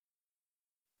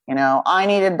I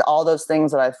needed all those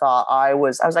things that I thought I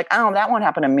was like, oh, that won't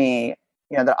happen to me.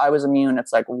 That I was immune.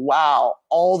 It's like, wow,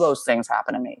 all those things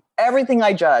happened to me. Everything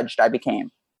I judged, I became.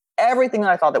 Everything that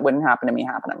I thought that wouldn't happen to me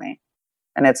happened to me.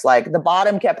 And it's like the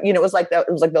bottom kept, it was like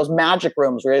those magic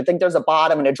rooms where you think there's a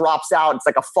bottom and it drops out. It's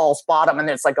like a false bottom. And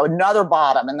then it's like another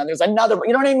bottom. And then there's another,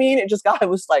 you know what I mean? It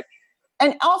was like,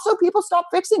 and also people stopped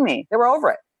fixing me. They were over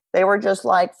it. They were just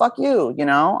like, fuck you,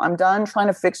 I'm done trying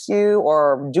to fix you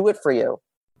or do it for you.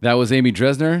 That was Amy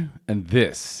Dresner, and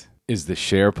this is the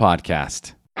SHAIR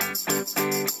Podcast.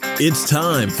 It's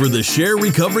time for the SHAIR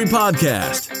Recovery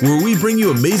Podcast, where we bring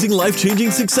you amazing life-changing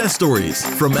success stories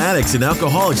from addicts and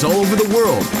alcoholics all over the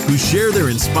world who share their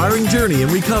inspiring journey in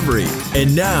recovery.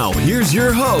 And now, here's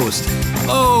your host,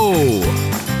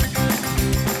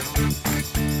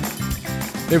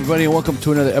 Hey everybody, and welcome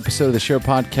to another episode of the SHAIR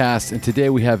Podcast. And today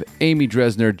we have Amy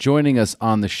Dresner joining us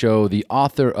on the show, the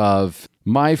author of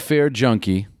My Fair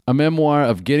Junkie, a memoir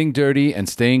of getting dirty and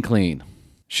staying clean.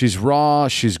 She's raw,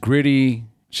 she's gritty,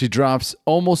 she drops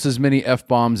almost as many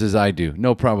F-bombs as I do.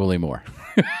 No, probably more.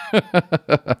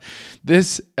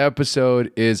 This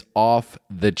episode is off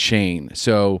the chain.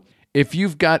 So if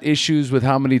you've got issues with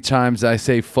how many times I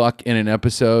say fuck in an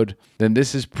episode, then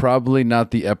this is probably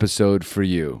not the episode for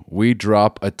you. We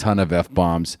drop a ton of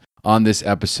F-bombs on this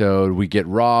episode. We get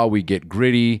raw, we get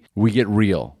gritty, we get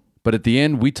real. But at the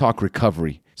end, we talk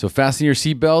recovery. So fasten your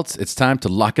seatbelts. It's time to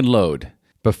lock and load.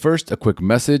 But first, a quick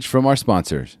message from our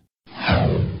sponsors.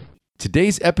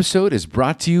 Today's episode is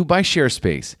brought to you by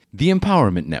ShareSpace, the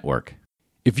Empowerment Network.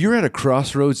 If you're at a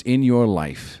crossroads in your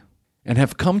life and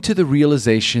have come to the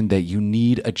realization that you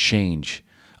need a change,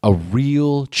 a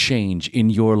real change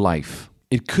in your life,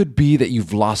 it could be that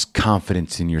you've lost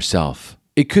confidence in yourself.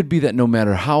 It could be that no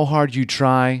matter how hard you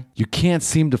try, you can't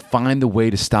seem to find the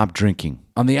way to stop drinking.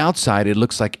 On the outside, it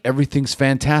looks like everything's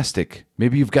fantastic.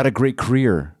 Maybe you've got a great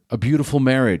career, a beautiful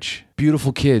marriage,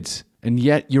 beautiful kids, and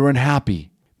yet you're unhappy.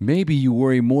 Maybe you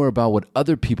worry more about what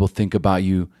other people think about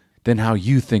you than how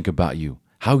you think about you,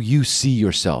 how you see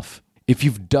yourself. If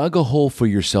you've dug a hole for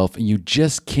yourself and you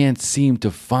just can't seem to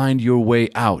find your way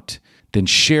out, then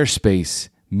ShareSpace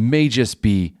may just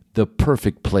be the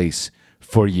perfect place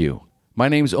for you. My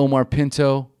name is Omar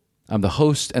Pinto. I'm the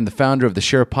host and the founder of the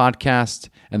SHAIR Podcast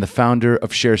and the founder of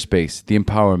ShareSpace, the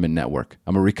Empowerment Network.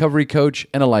 I'm a recovery coach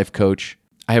and a life coach.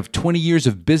 I have 20 years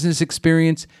of business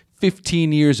experience,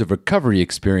 15 years of recovery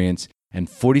experience, and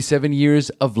 47 years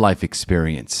of life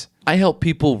experience. I help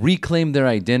people reclaim their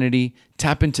identity,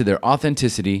 tap into their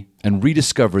authenticity, and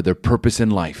rediscover their purpose in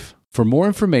life. For more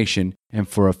information and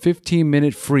for a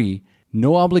 15-minute free,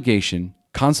 no obligation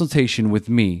consultation with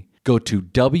me, go to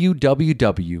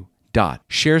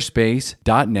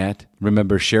www.sharespace.net.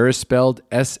 Remember, SHAIR is spelled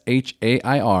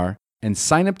SHAIR, and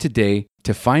sign up today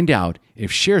to find out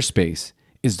if ShareSpace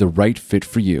is the right fit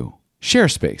for you.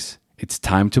 ShareSpace. It's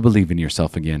time to believe in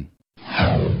yourself again.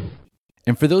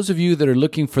 And for those of you that are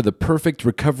looking for the perfect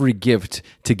recovery gift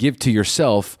to give to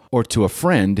yourself or to a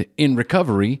friend in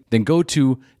recovery, then go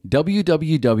to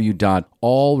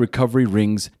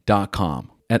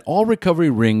www.allrecoveryrings.com. At All Recovery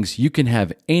Rings, you can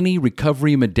have any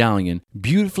recovery medallion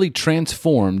beautifully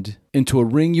transformed into a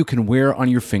ring you can wear on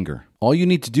your finger. All you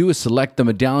need to do is select the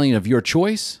medallion of your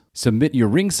choice, submit your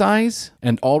ring size,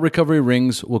 and All Recovery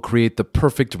Rings will create the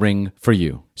perfect ring for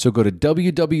you. So go to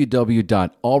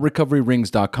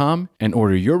www.allrecoveryrings.com and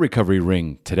order your recovery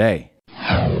ring today.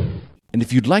 And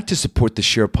if you'd like to support the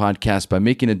SHAIR Podcast by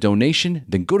making a donation,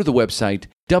 then go to the website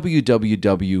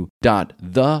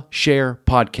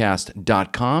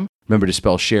www.theshairpodcast.com. Remember to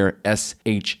spell SHAIR,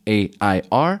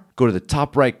 SHAIR. Go to the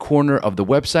top right corner of the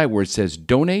website where it says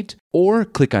donate, or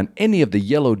click on any of the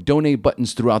yellow donate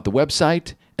buttons throughout the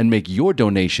website and make your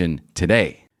donation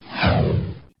today.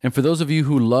 And for those of you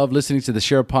who love listening to the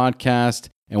SHAIR Podcast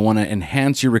and want to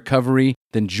enhance your recovery,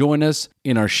 then join us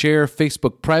in our SHAIR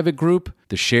Facebook private group,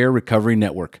 the SHAIR Recovery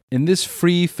Network. In this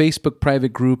free Facebook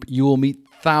private group, you will meet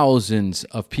thousands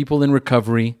of people in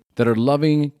recovery that are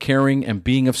loving, caring, and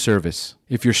being of service.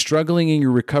 If you're struggling in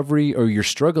your recovery or you're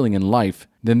struggling in life,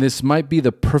 then this might be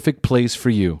the perfect place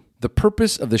for you. The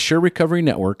purpose of the SHAIR Recovery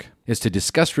Network is to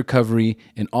discuss recovery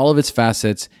in all of its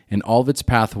facets, in all of its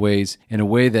pathways, in a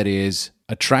way that is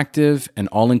attractive and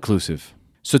all-inclusive.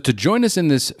 So to join us in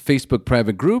this Facebook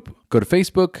private group, go to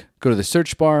Facebook, go to the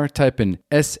search bar, type in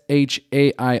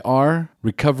SHAIR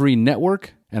Recovery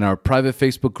Network, and our private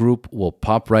Facebook group will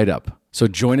pop right up. So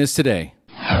join us today.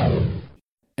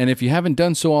 And if you haven't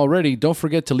done so already, don't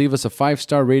forget to leave us a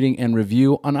 5-star rating and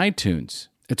review on iTunes.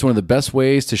 It's one of the best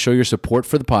ways to show your support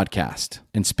for the podcast.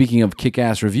 And speaking of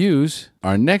kick-ass reviews,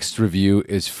 our next review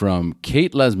is from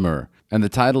Kate Lesmer, and the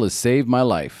title is Save My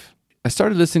Life. I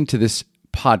started listening to this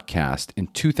podcast in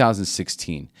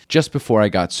 2016, just before I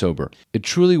got sober. It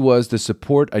truly was the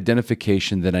support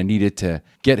identification that I needed to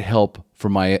get help for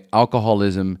my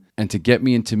alcoholism and to get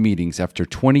me into meetings after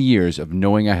 20 years of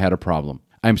knowing I had a problem.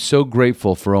 I'm so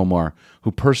grateful for Omar,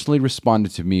 who personally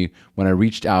responded to me when I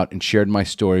reached out and shared my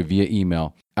story via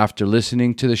email after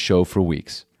listening to the show for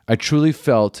weeks. I truly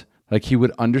felt like he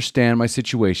would understand my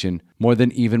situation more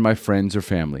than even my friends or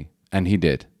family, and he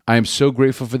did. I am so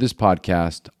grateful for this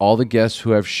podcast, all the guests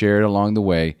who have shared along the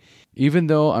way. Even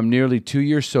though I'm nearly 2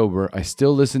 years sober, I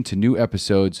still listen to new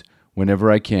episodes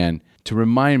whenever I can to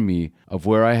remind me of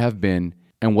where I have been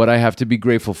and what I have to be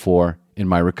grateful for in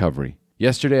my recovery.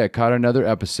 Yesterday, I caught another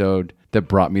episode that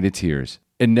brought me to tears.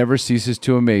 It never ceases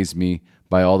to amaze me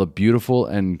by all the beautiful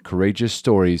and courageous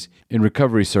stories in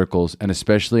recovery circles and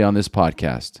especially on this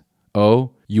podcast.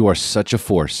 Oh, you are such a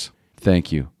force.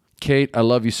 Thank you. Kate, I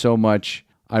love you so much.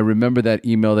 I remember that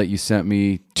email that you sent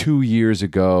me 2 years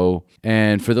ago.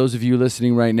 And for those of you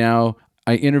listening right now,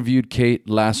 I interviewed Kate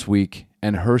last week,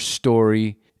 and her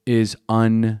story is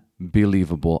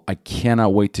unbelievable. I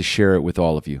cannot wait to share it with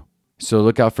all of you. So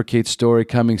look out for Kate's story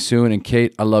coming soon. And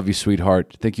Kate, I love you,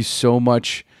 sweetheart. Thank you so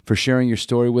much for sharing your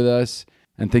story with us.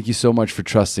 And thank you so much for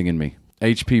trusting in me.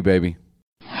 HP, baby.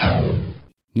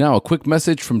 Now, a quick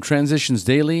message from Transitions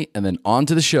Daily, and then on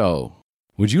to the show.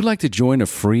 Would you like to join a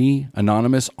free,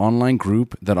 anonymous online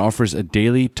group that offers a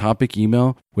daily topic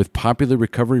email with popular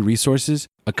recovery resources,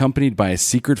 accompanied by a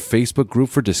secret Facebook group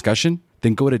for discussion?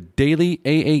 Then go to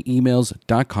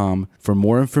dailyaaemails.com for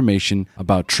more information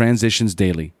about Transitions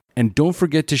Daily. And don't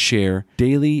forget to share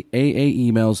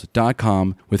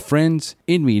dailyaaemails.com with friends,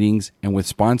 in meetings, and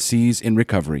with sponsees in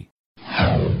recovery.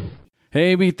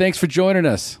 Hey, Amy, thanks for joining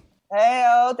us.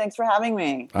 Hey, thanks for having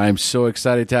me. I'm so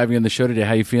excited to have you on the show today.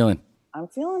 How you feeling? I'm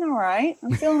feeling all right.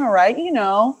 You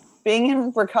know, being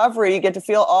in recovery, you get to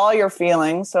feel all your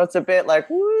feelings. So it's a bit like,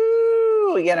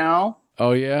 woo, you know.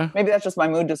 Oh, yeah? Maybe that's just my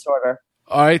mood disorder.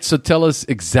 All right. So tell us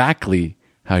exactly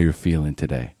how you're feeling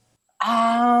today.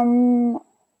 I've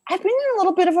been in a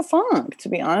little bit of a funk, to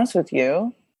be honest with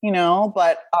you, you know,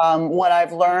 but what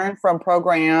I've learned from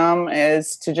program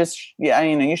is to just,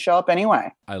 you show up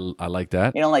anyway. I like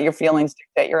that. You don't let your feelings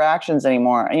dictate your actions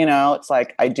anymore. You know, it's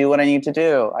like, I do what I need to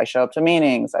do. I show up to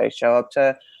meetings. I show up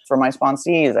for my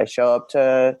sponsees. I show up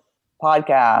to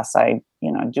podcasts. I,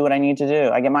 do what I need to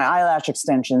do. I get my eyelash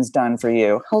extensions done for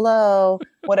you. Hello,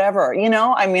 whatever,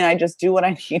 I just do what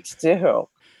I need to do.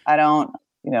 I don't,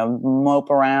 mope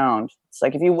around. It's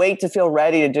like, if you wait to feel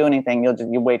ready to do anything,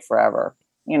 you wait forever,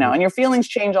 and your feelings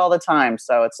change all the time.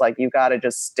 So it's like, you got to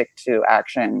just stick to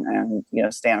action and,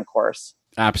 stay on course.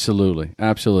 Absolutely.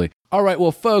 Absolutely. All right.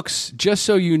 Well, folks, just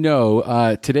so you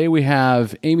know, today we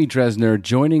have Amy Dresner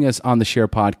joining us on the SHAIR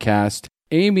podcast.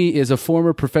 Amy is a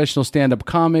former professional stand-up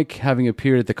comic, having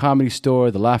appeared at the Comedy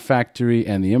Store, the Laugh Factory,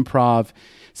 and the Improv.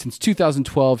 Since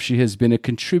 2012, she has been a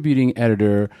contributing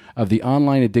editor of the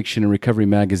online addiction and recovery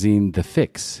magazine, The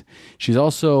Fix. She's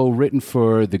also written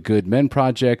for The Good Men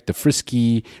Project, The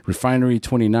Frisky, Refinery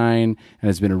 29, and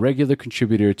has been a regular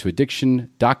contributor to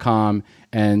addiction.com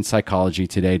and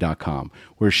psychologytoday.com,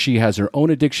 where she has her own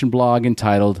addiction blog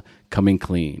entitled Coming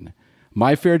Clean.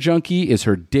 My Fair Junkie is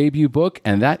her debut book,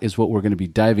 and that is what we're going to be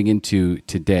diving into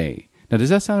today. Now, does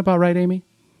that sound about right, Amy?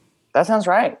 That sounds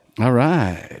right. All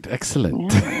right.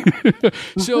 Excellent. Yeah.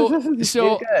 so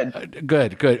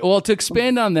good. Well, to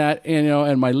expand on that,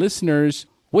 and my listeners,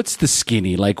 what's the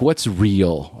skinny? Like, what's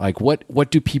real? Like,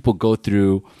 what do people go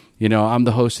through? I'm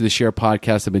the host of the SHAIR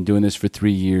podcast. I've been doing this for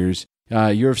 3 years.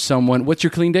 You're someone, what's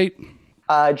your clean date?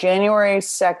 January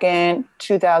 2nd,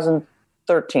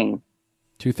 2013.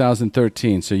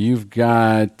 2013. So you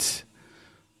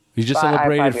just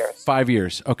celebrated 5 years. 5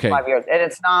 years. Okay. 5 years. And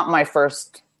it's not my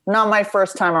first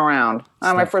time around.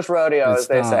 Not my first rodeo, as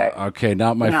they say. Okay.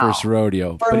 Not my first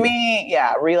rodeo. For me,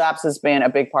 relapse has been a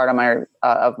big part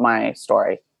of my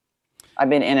story. I've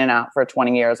been in and out for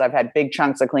 20 years. I've had big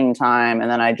chunks of clean time,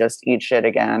 and then I just eat shit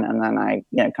again, and then I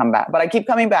come back. But I keep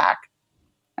coming back.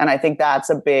 And I think that's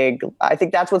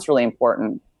what's really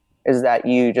important, is that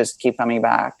you just keep coming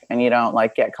back and you don't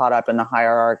get caught up in the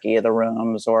hierarchy of the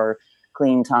rooms or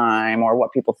clean time or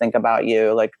what people think about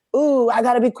you. Like, ooh, I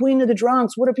got to be queen of the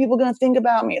drunks. What are people going to think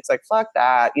about me? It's like, fuck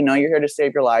that. You're here to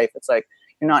save your life. It's like,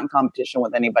 you're not in competition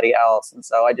with anybody else. And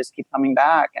so I just keep coming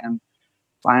back, and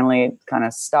finally it kind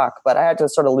of stuck. But I had to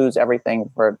sort of lose everything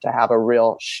to have a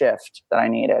real shift that I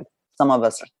needed. Some of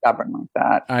us are stubborn like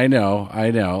that. I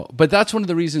know. But that's one of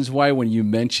the reasons why when you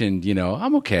mentioned,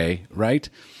 I'm okay, right?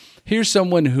 Here's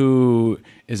someone who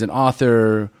is an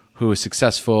author, who is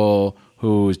successful,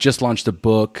 who's just launched a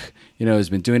book, has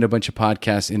been doing a bunch of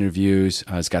podcast interviews,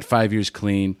 has got 5 years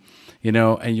clean,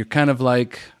 and you're kind of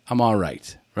like, I'm all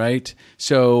right, right?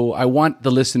 So I want the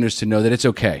listeners to know that it's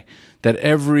okay, that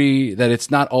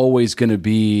it's not always going to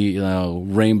be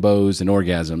rainbows and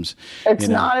orgasms. It's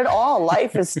not at all.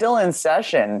 Life is still in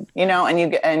session,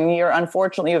 and you're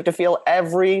unfortunately, you have to feel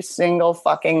every single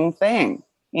fucking thing.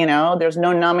 There's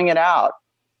no numbing it out.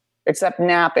 Except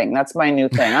napping. That's my new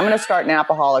thing. I'm going to start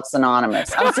Napaholics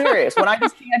Anonymous. I'm serious. When I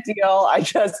just can't deal, I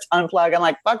just unplug. I'm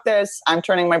like, fuck this. I'm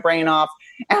turning my brain off.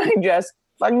 And I just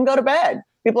fucking go to bed.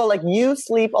 People are like, you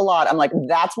sleep a lot. I'm like,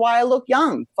 that's why I look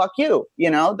young. Fuck you.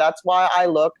 That's why I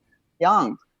look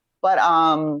young. But,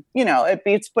 it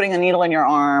beats putting a needle in your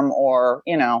arm or,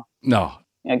 no,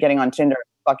 getting on Tinder,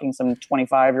 fucking some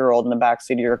 25-year-old in the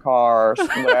backseat of your car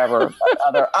or whatever.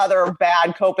 other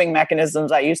bad coping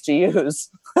mechanisms I used to use.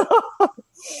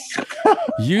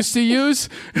 Used to use?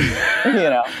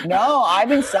 No, I've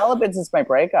been celibate since my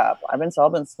breakup.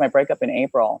 In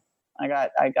April.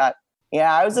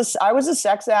 I was a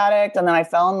sex addict, and then I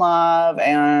fell in love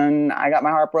and I got my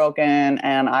heart broken,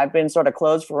 and I've been sort of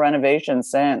closed for renovation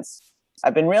since.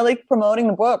 I've been really promoting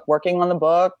the book, working on the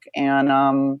book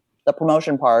and the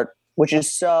promotion part, which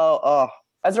is so,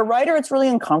 as a writer, it's really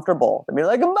uncomfortable to be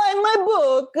like, buy my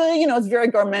book. It's very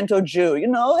Garmento Jew, hey,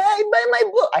 buy my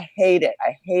book. I hate it.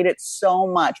 I hate it so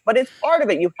much, but it's part of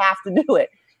it. You have to do it.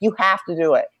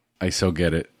 I so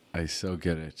get it.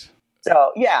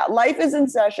 So yeah, life is in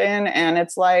session, and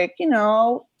it's like,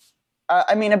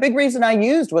 a big reason I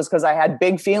used was because I had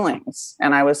big feelings,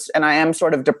 and I am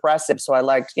sort of depressive. So I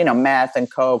liked, meth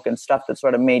and coke and stuff that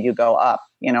sort of made you go up.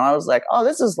 I was like, oh,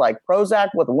 this is like Prozac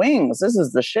with wings. This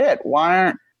is the shit. Why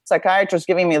aren't psychiatrists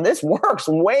giving me this? Works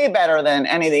way better than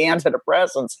any of the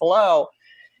antidepressants. Hello.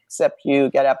 Except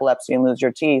you get epilepsy and lose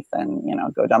your teeth and,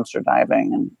 go dumpster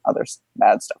diving and other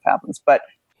bad stuff happens. But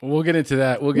we'll get into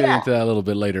that. We'll get into that a little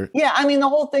bit later. Yeah. The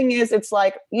whole thing is, it's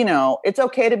like, it's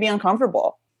okay to be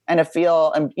uncomfortable and to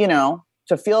feel,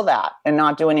 that and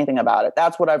not do anything about it.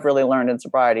 That's what I've really learned in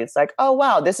sobriety. It's like, oh,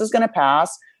 wow, this is going to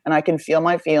pass, and I can feel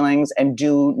my feelings and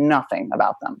do nothing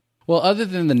about them. Well, other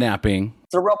than the napping,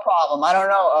 it's a real problem. I don't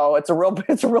know. Oh, it's a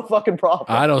real fucking problem.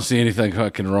 I don't see anything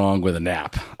fucking wrong with a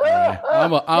nap.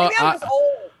 I'm just old.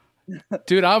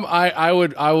 Dude, I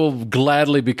will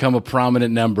gladly become a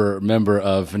prominent member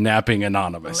of Napping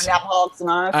Anonymous. Napaholics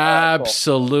Anonymous?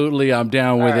 Absolutely, cool. I'm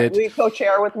down with it. Will you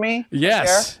co-chair with me?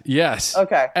 Yes.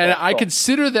 Okay. And I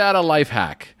consider that a life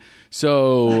hack.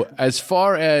 So as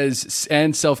far as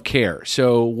and self-care.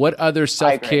 So what other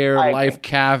self-care, life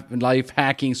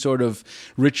hacking sort of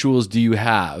rituals do you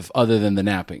have other than the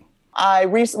napping? I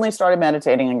recently started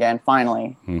meditating again,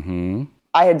 finally. Mm-hmm.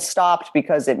 I had stopped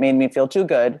because it made me feel too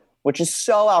good, which is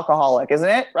so alcoholic, isn't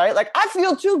it? Right? Like, I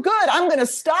feel too good. I'm going to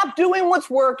stop doing what's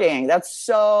working. That's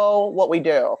so what we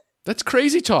do. That's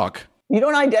crazy talk. You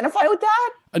don't identify with that?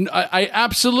 I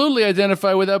absolutely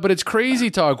identify with that, but it's crazy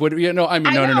talk. No.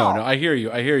 I hear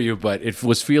you, but it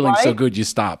was feeling so good, you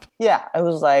stop. Yeah, it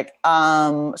was like,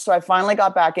 so I finally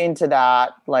got back into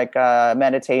that, like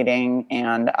meditating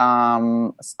and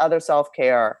other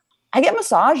self-care. I get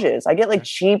massages. I get like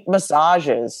cheap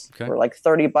massages for like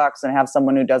 $30 and have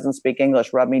someone who doesn't speak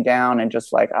English rub me down and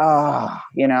just like,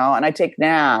 and I take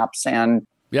naps. And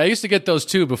yeah, I used to get those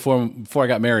too before I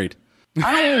got married.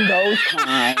 I don't mean those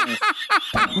kinds.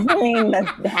 I mean the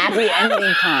happy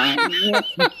ending kind.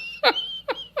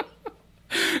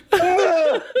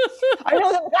 I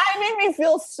know the guy made me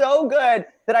feel so good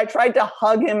that I tried to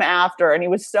hug him after, and he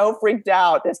was so freaked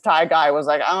out. This Thai guy was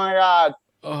like, oh my God.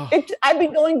 I've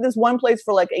been going to this one place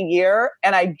for like a year,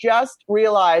 and I just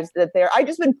realized that I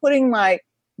just been putting my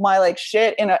like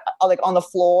shit in on the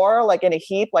floor, like in a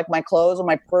heap, like my clothes and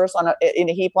my purse in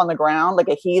a heap on the ground, like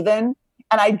a heathen.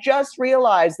 And I just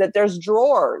realized that there's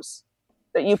drawers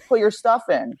that you put your stuff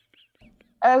in.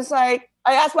 I was like,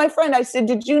 I asked my friend, I said,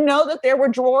 did you know that there were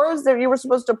drawers that you were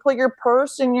supposed to put your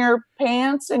purse and your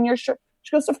pants and your shirt?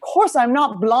 She goes, of course, I'm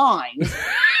not blind. And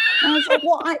I was like,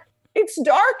 well, it's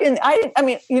dark. And I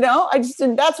mean, I just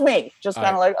didn't, that's me. Just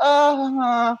kind of like,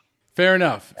 Fair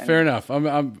enough. We're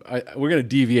going to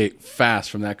deviate fast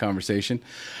from that conversation.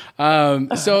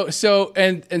 So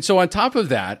on top of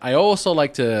that, I also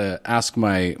like to ask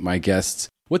my guests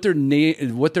what their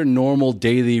normal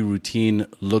daily routine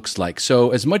looks like.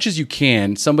 So as much as you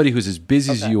can, somebody who's as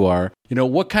busy as you are,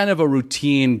 what kind of a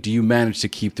routine do you manage to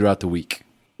keep throughout the week?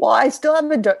 Well, I still have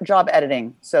a job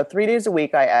editing. So 3 days a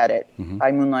week I edit. Mm-hmm.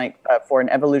 I moonlight for an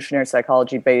evolutionary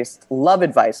psychology-based love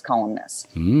advice columnist.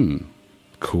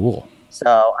 Cool.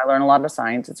 So I learn a lot of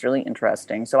science. It's really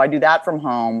interesting. So I do that from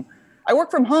home. I work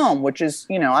from home, which is,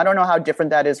 I don't know how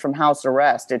different that is from house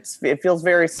arrest. It feels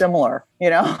very similar,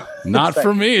 Not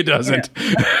for me, it doesn't.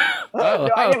 No,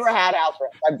 I never had house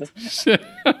arrest.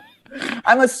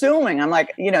 I'm assuming. I'm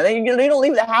like, they don't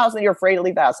leave the house and you're afraid to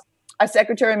leave the house. I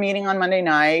secretary a meeting on Monday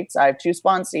nights. I have 2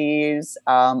 sponsees.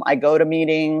 I go to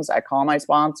meetings. I call my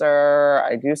sponsor.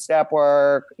 I do step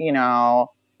work.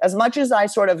 As much as I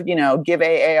sort of, give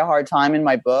AA a hard time in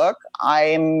my book,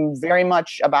 I'm very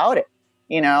much about it.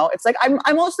 It's like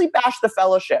I mostly bash the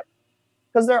fellowship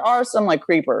because there are some like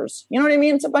creepers. You know what I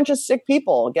mean? It's a bunch of sick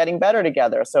people getting better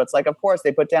together. So it's like, of course,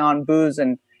 they put down booze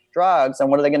and drugs, and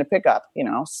what are they going to pick up?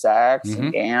 Sex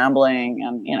and gambling,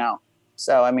 and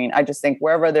So, I mean, I just think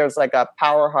wherever there's like a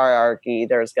power hierarchy,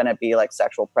 there's going to be like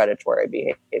sexual predatory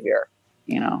behavior,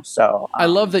 So I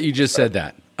love that you just said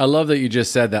that.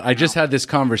 I just had this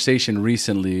conversation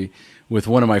recently with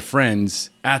one of my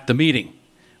friends at the meeting.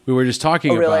 We were just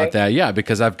talking about that. Yeah,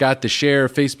 because I've got the SHAIR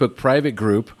Facebook private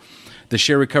group, the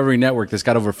SHAIR Recovery Network that's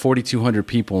got over 4,200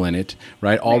 people in it,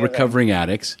 right? All recovering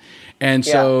addicts. And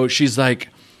so she's like,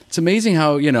 it's amazing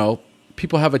how,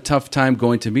 people have a tough time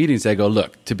going to meetings. I go,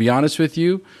 look, to be honest with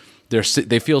you,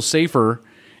 they feel safer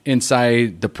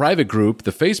inside the private group,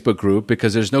 the Facebook group,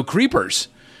 because there's no creepers,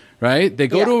 right? They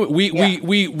go to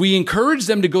we encourage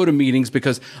them to go to meetings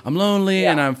because I'm lonely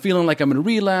and I'm feeling like I'm in a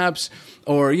relapse,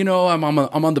 or I'm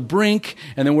on the brink,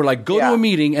 and then we're like, go to a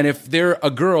meeting, and if they're a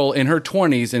girl in her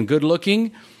 20s and good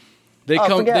looking,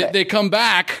 they come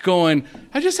back going,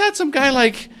 I just had some guy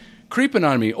like creeping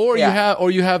on me, or you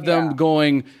have them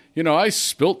going, I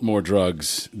spilt more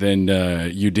drugs than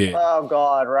you did. Oh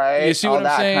God, right? You see what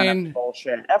I'm saying? Kind of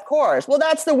bullshit. Of course. Well,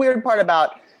 that's the weird part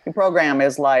about the program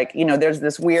is like, there's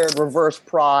this weird reverse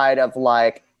pride of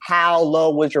like, how low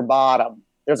was your bottom?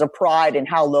 There's a pride in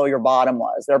how low your bottom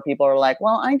was. There are people who are like,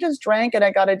 well, I just drank and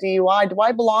I got a DUI. Do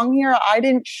I belong here? I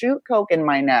didn't shoot coke in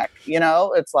my neck.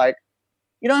 It's like,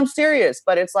 I'm serious,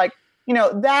 but it's like,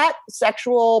 that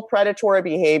sexual predatory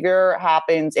behavior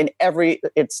happens in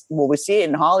we see it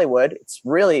in Hollywood. It's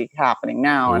really happening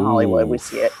now in Hollywood. We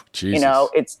see it. Jesus.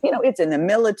 It's in the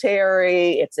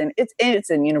military. It's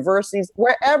in universities,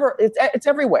 wherever. It's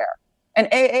everywhere. And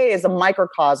AA is a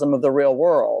microcosm of the real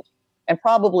world, and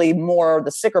probably more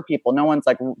the sicker people. No one's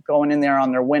like going in there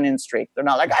on their winning streak. They're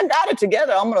not like, I got it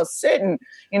together. I'm going to sit in,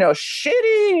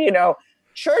 shitty,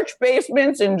 church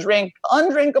basements and drink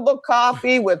undrinkable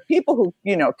coffee with people who,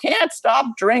 can't stop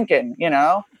drinking,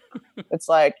 It's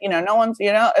like, no one's,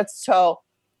 it's so,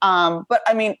 but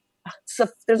I mean, so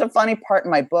there's a funny part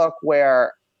in my book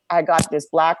where I got this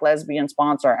Black lesbian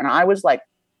sponsor, and I was like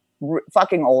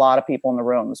fucking a lot of people in the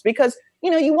rooms because,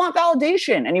 you want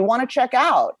validation and you want to check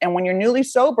out. And when you're newly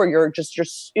sober, you're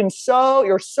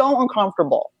so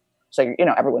uncomfortable. So,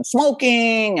 everyone's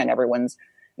smoking and everyone's,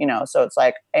 so it's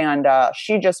like, and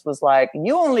she just was like,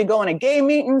 you only go into gay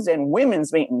meetings and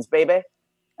women's meetings, baby.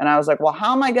 And I was like, well,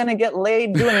 how am I going to get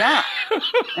laid doing that?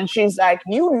 And she's like,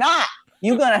 you're going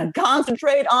to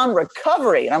concentrate on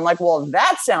recovery. And I'm like, well,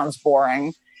 that sounds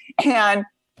boring. And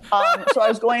so I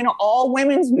was going to all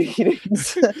women's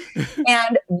meetings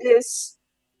and this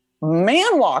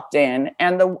man walked in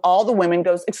and all the women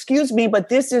goes, excuse me, but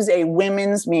this is a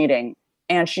women's meeting.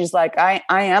 And she's like, I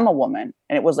am a woman.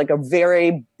 And it was like a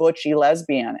very butchy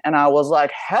lesbian. And I was like,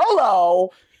 hello.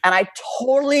 And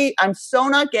I'm so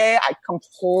not gay. I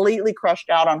completely crushed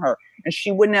out on her. And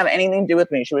she wouldn't have anything to do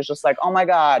with me. She was just like, oh my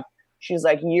God. She's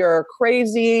like, you're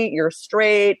crazy. You're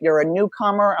straight. You're a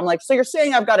newcomer. I'm like, so you're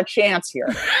saying I've got a chance here.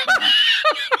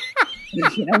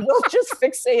 We'll just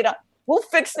fixate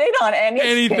on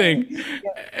anything.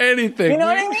 Anything. You know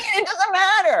what I mean? It doesn't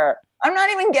matter. I'm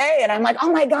not even gay. And I'm like,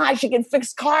 oh my God, she can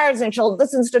fix cars and she'll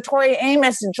listen to Tori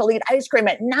Amos and she'll eat ice cream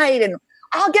at night and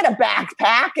I'll get a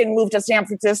backpack and move to San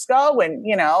Francisco and,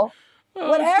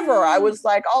 whatever. I was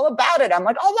like all about it. I'm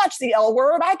like, I'll watch the L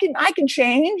Word. I can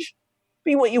change,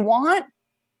 be what you want.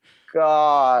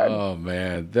 God. Oh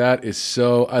man, that is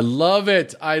so, I love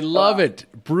it. It.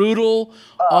 Brutal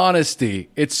honesty.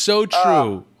 It's so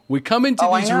true. We come into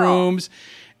these rooms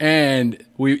and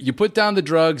you put down the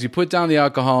drugs, you put down the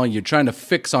alcohol, and you're trying to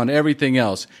fix on everything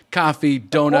else. Coffee,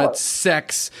 donuts,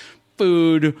 sex,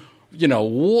 food,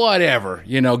 whatever,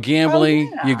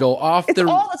 gambling. You go off It's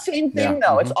all the same thing,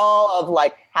 though. It's all of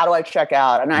like, how do I check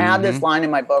out? And I have this line in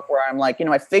my book where I'm like,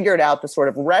 I figured out the sort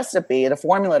of recipe, the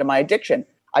formula to my addiction.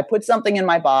 I put something in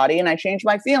my body and I change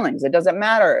my feelings. It doesn't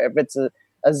matter if it's a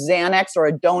Xanax or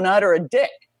a donut or a dick.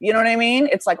 You know what I mean?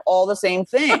 It's like all the same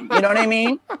thing. You know what I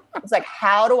mean? It's like,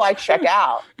 how do I check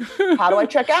out? How do I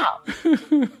check out?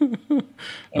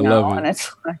 I love it. And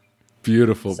it's like,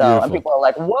 beautiful. And people are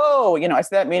like, whoa. I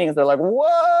see that meetings. They're like,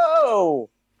 whoa.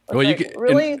 Well, you can,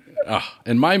 really?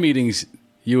 in my meetings,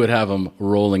 you would have them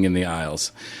rolling in the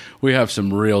aisles. We have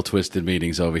some real twisted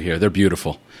meetings over here. They're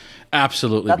beautiful.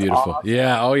 Absolutely That's beautiful. awesome.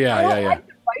 Yeah. Oh, yeah, I don't yeah, yeah. like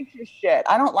the righteous shit.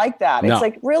 I don't like that. No. It's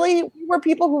like, really? We were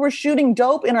people who were shooting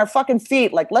dope in our fucking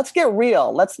feet. Like, let's get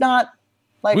real. Let's not,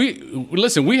 like...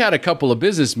 We had a couple of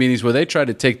business meetings where they tried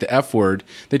to take the F word.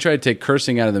 They tried to take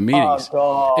cursing out of the meetings.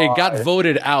 Oh, God. It got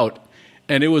voted out,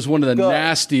 and it was one of the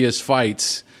nastiest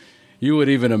fights you would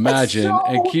even imagine.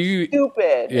 It's so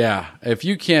stupid. Yeah. If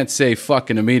you can't say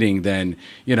fuck in a meeting, then,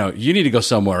 you need to go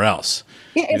somewhere else.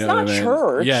 Yeah, it's not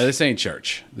church. Yeah, this ain't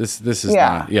church. This is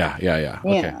not. Yeah.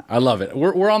 Okay. I love it.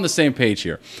 We're on the same page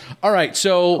here. All right,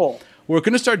 so cool. We're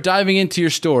going to start diving into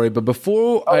your story, but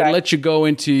before I let you go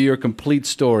into your complete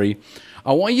story,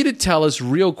 I want you to tell us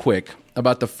real quick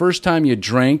about the first time you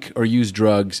drank or used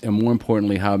drugs, and more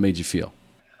importantly, how it made you feel.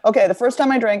 Okay, the first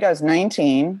time I drank, I was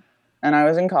 19. And I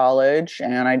was in college,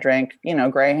 and I drank,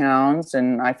 Greyhounds,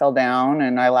 and I fell down,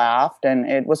 and I laughed, and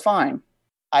it was fine.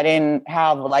 I didn't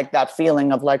have like that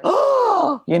feeling of like,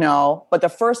 but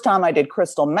the first time I did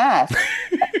crystal meth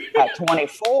at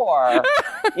 24,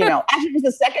 actually it was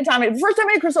the second time. The first time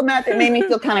I did crystal meth, it made me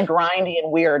feel kind of grindy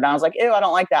and weird. And I was like, ew, I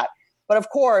don't like that. But of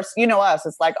course, us,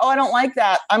 it's like, oh, I don't like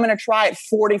that. I'm going to try it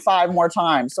 45 more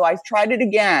times. So I tried it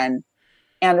again.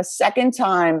 And the second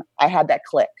time I had that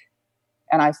click.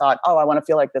 And I thought, oh, I want to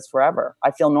feel like this forever.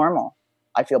 I feel normal.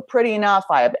 I feel pretty enough.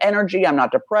 I have energy. I'm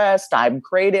not depressed. I'm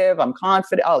creative. I'm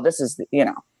confident. Oh, this is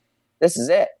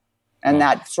it. And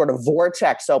that sort of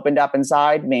vortex opened up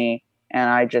inside me.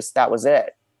 And that was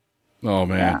it. Oh,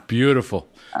 man. Yeah. Beautiful.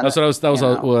 That was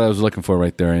what I was looking for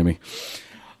right there, Amy.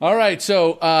 All right.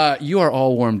 So you are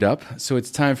all warmed up. So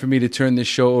it's time for me to turn this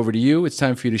show over to you. It's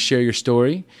time for you to share your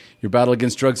story, your battle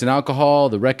against drugs and alcohol,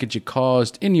 the wreckage it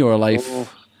caused in your life. Ooh.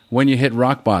 When you hit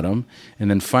rock bottom,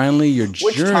 and then finally your journey.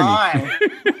 Which time?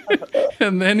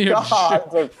 And then your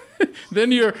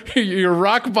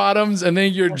rock bottoms, and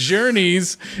then your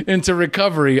journeys into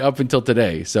recovery up until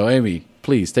today. So, Amy,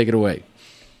 please take it away.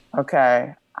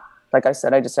 Okay. Like I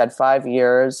said, I just had 5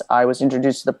 years. I was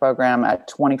introduced to the program at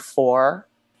 24.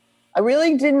 I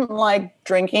really didn't like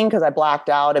drinking because I blacked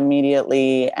out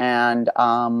immediately, and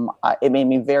it made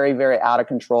me very, very out of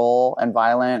control and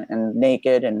violent and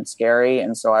naked and scary.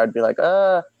 And so I would be like,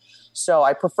 So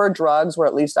I preferred drugs where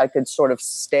at least I could sort of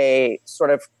stay sort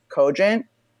of cogent.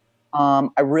 I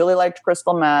really liked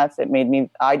crystal meth. It made me,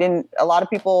 a lot of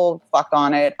people fuck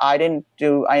on it. I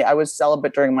was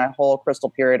celibate during my whole crystal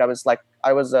period. I was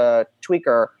a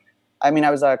tweaker. I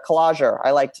was a collager. I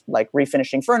liked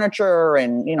refinishing furniture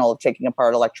and, taking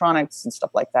apart electronics and stuff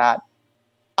like that.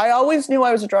 I always knew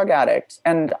I was a drug addict,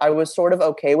 and I was sort of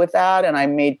okay with that. And I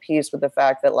made peace with the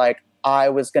fact that I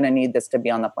was going to need this to be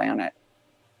on the planet,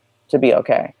 to be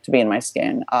okay, to be in my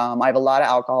skin. I have a lot of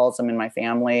alcoholism in my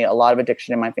family, a lot of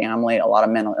addiction in my family, a lot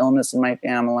of mental illness in my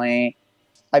family.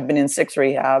 I've been in 6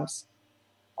 rehabs.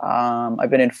 I've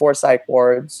been in 4 psych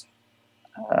wards.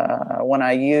 When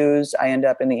I use, I end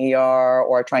up in the ER,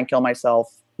 or I try and kill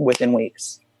myself within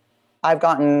weeks. I've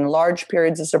gotten large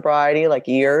periods of sobriety, like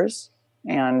years,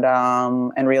 and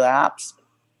relapsed,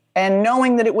 and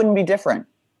knowing that it wouldn't be different,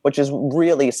 which is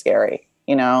really scary,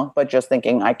 but just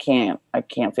thinking I can't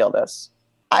feel this.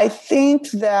 I think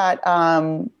that,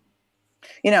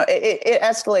 it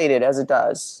escalated as it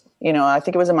does. I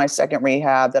think it was in my second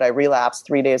rehab that I relapsed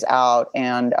 3 days out,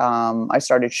 and I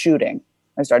started shooting.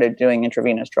 I started doing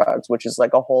intravenous drugs, which is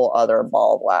like a whole other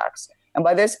ball of wax. And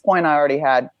by this point, I already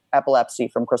had epilepsy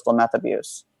from crystal meth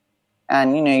abuse.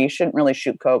 And, you shouldn't really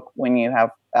shoot coke when you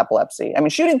have epilepsy.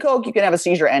 Shooting coke, you can have a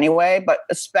seizure anyway, but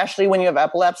especially when you have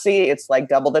epilepsy, it's like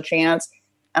double the chance.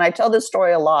 And I tell this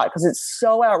story a lot because it's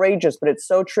so outrageous, but it's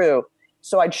so true.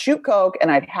 So I'd shoot coke and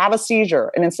I'd have a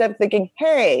seizure. And instead of thinking,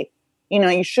 hey,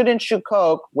 you shouldn't shoot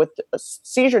coke with a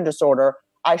seizure disorder,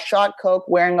 I shot coke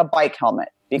wearing a bike helmet.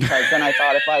 Because then I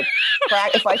thought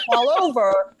if I fall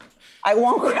over, I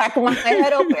won't crack my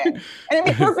head open. And it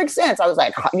made perfect sense. I was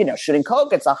like, shooting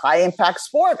coke, it's a high impact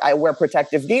sport. I wear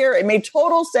protective gear. It made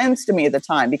total sense to me at the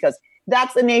time, because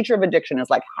that's the nature of addiction, is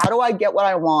like, how do I get what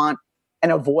I want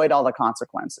and avoid all the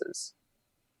consequences?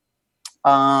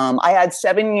 I had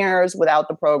 7 years without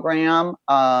the program.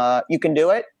 You can do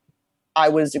it. I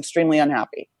was extremely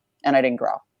unhappy, and I didn't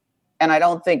grow. And I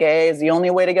don't think AA is the only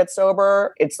way to get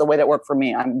sober. It's the way that worked for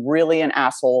me. I'm really an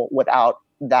asshole without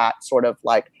that sort of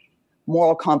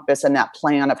moral compass and that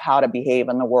plan of how to behave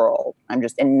in the world. I'm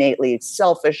just innately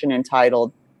selfish and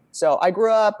entitled. So I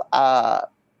grew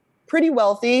up pretty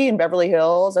wealthy in Beverly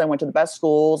Hills. I went to the best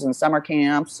schools and summer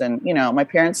camps. And, my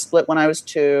parents split when I was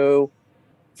 2.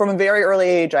 from a very early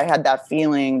age, I had that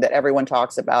feeling that everyone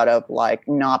talks about of like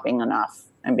not being enough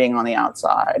and being on the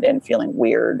outside and feeling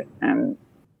weird. And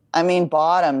I mean,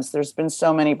 bottoms, there's been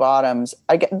so many bottoms.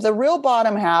 The real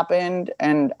bottom happened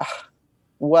and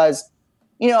was,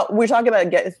 we're talking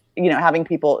about, having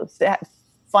people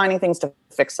finding things to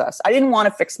fix us. I didn't want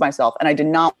to fix myself and I did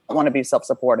not want to be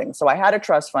self-supporting. So I had a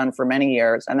trust fund for many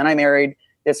years. And then I married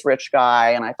this rich guy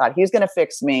and I thought he's going to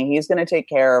fix me. He's going to take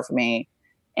care of me.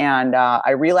 And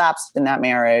I relapsed in that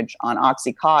marriage on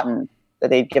Oxycontin that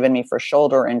they'd given me for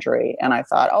shoulder injury. And I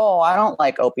thought, I don't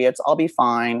like opiates. I'll be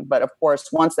fine. But of course,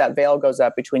 once that veil goes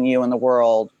up between you and the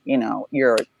world,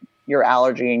 your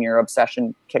allergy and your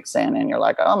obsession kicks in and you're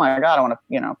like, oh my God, I want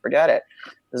to, forget it.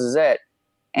 This is it.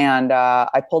 And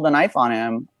I pulled a knife on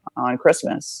him on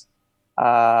Christmas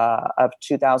of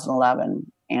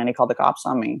 2011. And he called the cops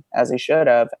on me, as he should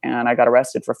have. And I got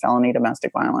arrested for felony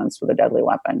domestic violence with a deadly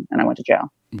weapon. And I went to jail.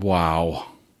 Wow.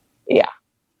 Yeah.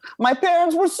 My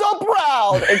parents were so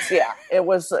proud. It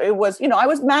was, I was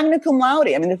magna cum laude.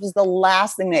 I mean, this was the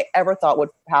last thing they ever thought would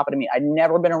happen to me. I'd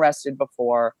never been arrested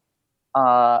before.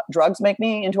 Drugs make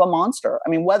me into a monster. I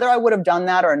mean, whether I would have done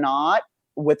that or not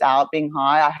without being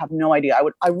high, I have no idea.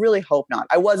 I really hope not.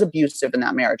 I was abusive in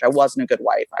that marriage. I wasn't a good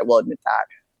wife. I will admit that.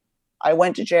 I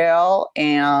went to jail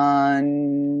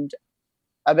and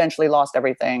eventually lost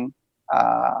everything.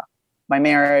 My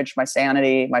marriage, my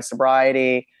sanity, my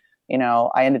sobriety.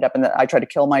 I ended up I tried to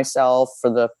kill myself for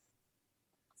the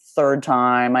third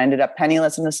time. I ended up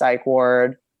penniless in the psych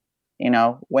ward,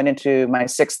 went into my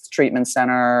 6th treatment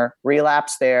center,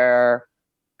 relapsed there,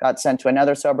 got sent to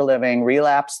another sober living,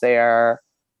 relapsed there.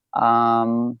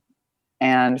 And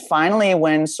finally,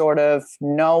 when sort of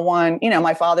no one,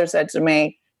 my father said to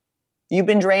me, you've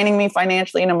been draining me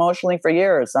financially and emotionally for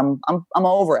years. I'm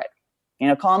over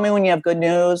it. Call me when you have good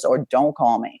news or don't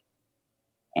call me.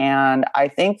 And I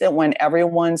think that when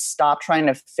everyone stopped trying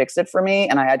to fix it for me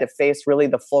and I had to face really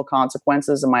the full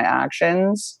consequences of my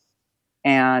actions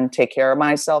and take care of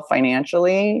myself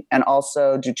financially and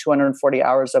also do 240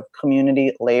 hours of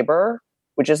community labor,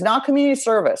 which is not community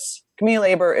service.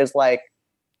 Community labor is like,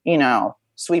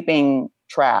 sweeping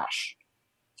trash.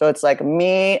 So it's like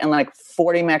me and like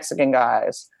 40 Mexican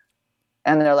guys.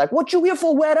 And they're like, what you here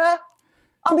for, Weta?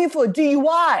 I'm here for a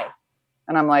DUI.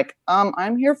 And I'm like,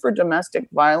 I'm here for domestic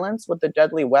violence with a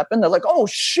deadly weapon. They're like, oh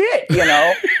shit,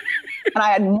 And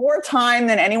I had more time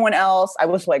than anyone else. I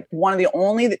was like one of the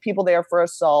only people there for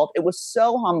assault. It was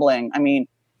so humbling. I mean,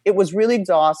 it was really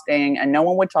exhausting and no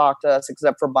one would talk to us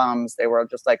except for bums. They were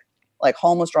just like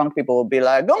homeless drunk people would be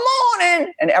like, good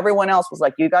morning. And everyone else was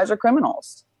like, you guys are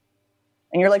criminals.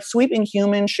 And you're like sweeping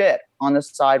human shit on the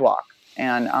sidewalk.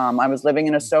 And I was living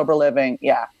in a sober living.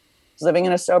 Yeah. I was living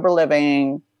in a sober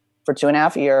living for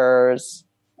 2.5 years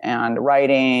and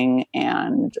writing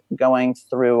and going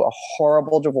through a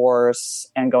horrible divorce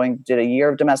and did a year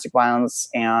of domestic violence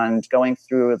and going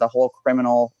through the whole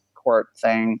criminal court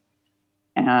thing.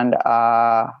 And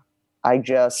I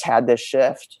just had this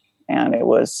shift and it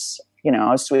was,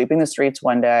 I was sweeping the streets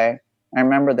one day. I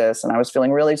remember this and I was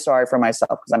feeling really sorry for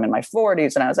myself because I'm in my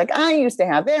 40s and I was like, I used to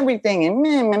have everything and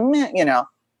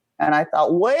and I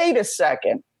thought, wait a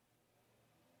second.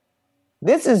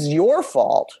 This is your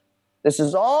fault. This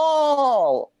is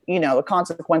all, the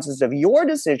consequences of your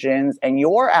decisions and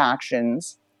your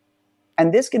actions.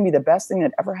 And this can be the best thing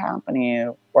that ever happened to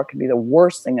you, or it can be the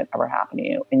worst thing that ever happened to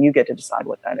you. And you get to decide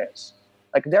what that is.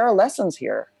 Like, there are lessons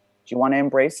here. Do you want to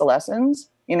embrace the lessons?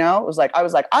 It was like, I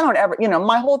was like, I don't ever,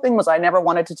 my whole thing was I never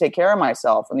wanted to take care of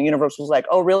myself. And the universe was like,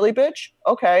 oh, really, bitch?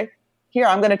 Okay. Here,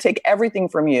 I'm going to take everything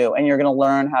from you and you're going to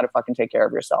learn how to fucking take care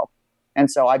of yourself.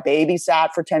 And so I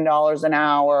babysat for $10 an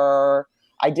hour.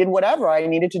 I did whatever I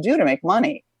needed to do to make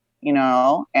money, and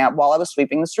while I was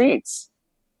sweeping the streets.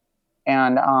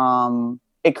 And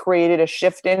it created a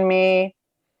shift in me.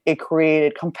 It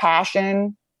created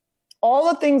compassion. All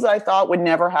the things I thought would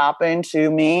never happen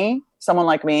to me, someone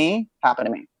like me, happened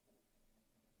to me.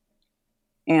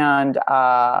 And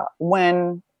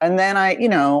then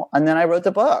I wrote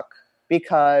the book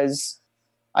because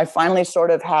I finally sort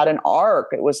of had an arc.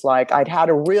 It was like I'd had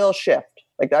a real shift.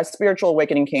 Like that spiritual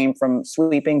awakening came from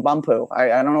sweeping bum poo. I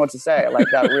don't know what to say. Like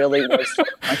that really was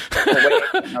my spiritual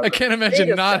awakening. I can't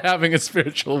imagine not having a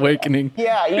spiritual awakening.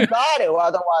 Yeah, you got to.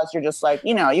 Otherwise, you're just like,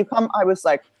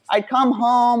 I'd come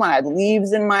home and I had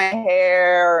leaves in my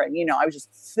hair. And, I was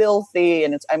just filthy.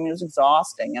 And it was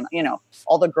exhausting. And,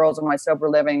 all the girls in my sober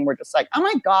living were just like, oh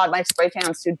my God, my spray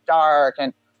tan's too dark.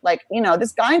 And like,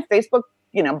 this guy on Facebook,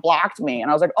 blocked me.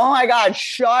 And I was like, oh my God,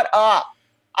 shut up.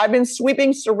 I've been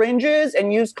sweeping syringes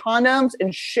and used condoms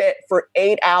and shit for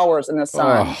 8 hours in the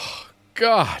sun.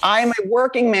 God. I'm a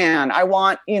working man. I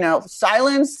want,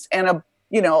 silence and a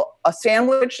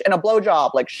sandwich and a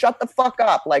blowjob. Like, shut the fuck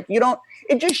up. Like,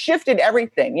 it just shifted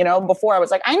everything. Before I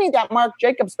was like, I need that Marc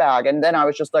Jacobs bag. And then I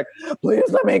was just like, please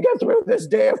let me get through this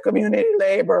day of community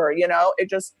labor. It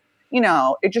just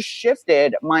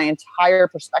shifted my entire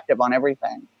perspective on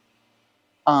everything.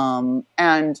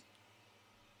 And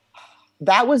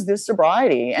that was this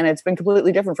sobriety. And it's been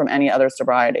completely different from any other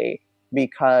sobriety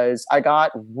because I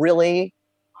got really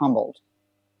humbled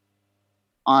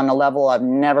on a level I've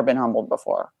never been humbled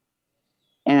before.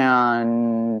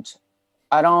 And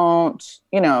I don't,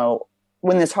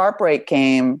 when this heartbreak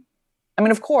came, I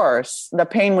mean, of course, the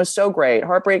pain was so great.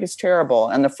 Heartbreak is terrible.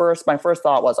 And my first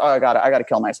thought was, oh, I got to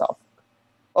kill myself.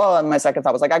 Oh, and my second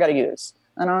thought was like, I got to use.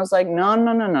 And I was like,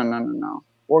 no.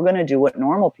 We're going to do what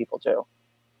normal people do.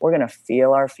 We're going to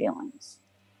feel our feelings.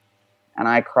 And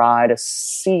I cried a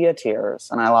sea of tears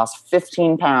and I lost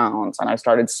 15 pounds and I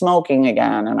started smoking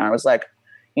again. And I was like,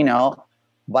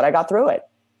 but I got through it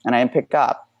and I didn't pick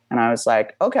up. And I was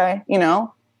like, okay,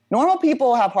 normal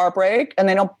people have heartbreak and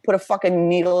they don't put a fucking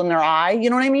needle in their eye. You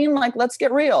know what I mean? Like, let's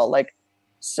get real. Like,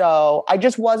 so I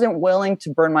just wasn't willing to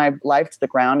burn my life to the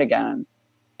ground again.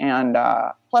 And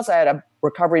plus I had a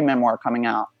recovery memoir coming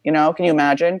out, can you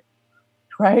imagine?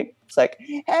 Right? It's like,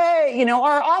 hey,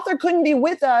 our author couldn't be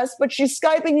with us, but she's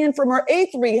Skyping in from her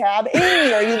 8th rehab.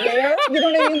 Amy, are you there? You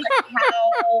know what I mean? Like,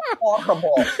 how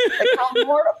horrible, like how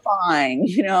mortifying,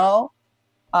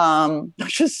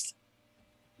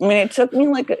 it took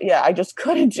me I just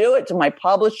couldn't do it to my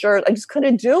publishers. I just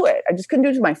couldn't do it. I just couldn't do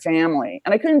it to my family.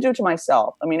 And I couldn't do it to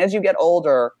myself. I mean, as you get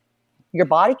older, your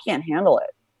body can't handle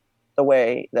it the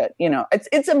way that,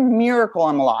 it's a miracle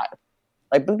I'm alive.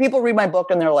 Like, people read my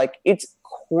book and they're like, it's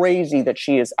crazy that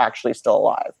she is actually still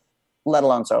alive, let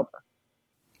alone sober.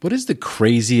 What is the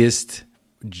craziest,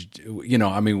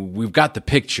 we've got the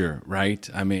picture, right?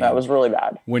 I mean, that was really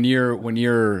bad. When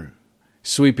you're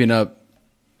sweeping up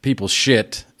people's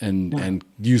shit and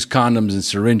use condoms and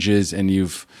syringes and you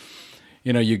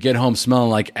get home smelling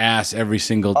like ass every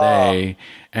single day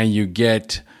and you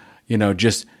get,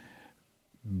 just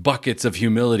buckets of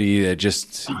humility that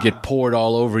just get poured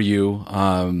all over you.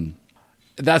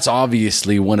 That's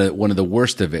obviously one of the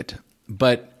worst of it.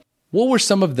 But what were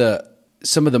some of the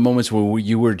moments where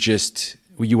you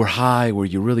were high, where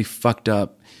you really fucked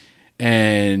up,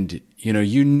 and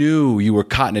you knew you were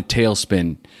caught in a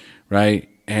tailspin, right?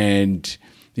 And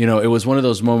it was one of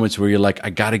those moments where you're like, I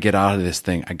got to get out of this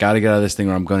thing. I got to get out of this thing,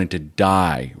 or I'm going to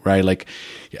die, right? Like,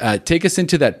 take us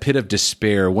into that pit of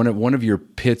despair. One of your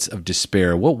pits of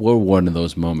despair. What were one of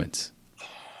those moments?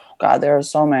 God, there are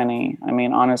so many. I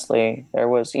mean, honestly, there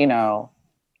was, they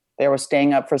were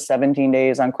staying up for 17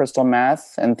 days on crystal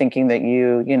meth and thinking that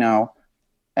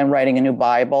and writing a new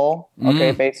Bible,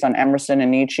 okay, based on Emerson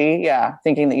and Nietzsche. Yeah,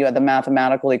 thinking that you had the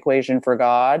mathematical equation for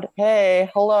God.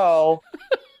 Hey, hello.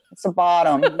 It's a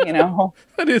bottom, That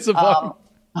is a bottom.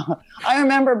 I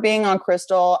remember being on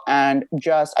crystal and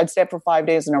I'd stay up for 5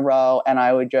 days in a row and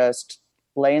I would just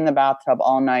lay in the bathtub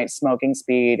all night, smoking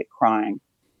speed, crying.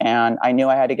 And I knew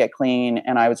I had to get clean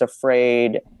and I was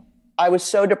afraid. I was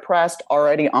so depressed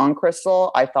already on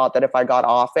crystal. I thought that if I got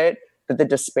off it, that the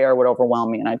despair would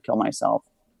overwhelm me and I'd kill myself.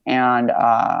 And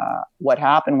what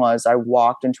happened was I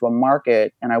walked into a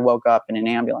market and I woke up in an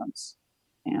ambulance.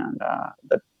 And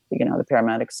the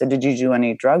paramedics said, did you do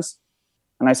any drugs?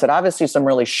 And I said, obviously some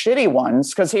really shitty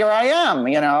ones, because here I am,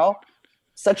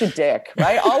 such a dick,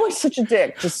 right? Always such a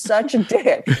dick, just such a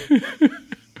dick.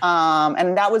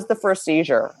 And that was the first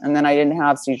seizure. And then I didn't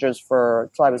have seizures till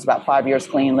I was about 5 years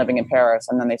clean living in Paris.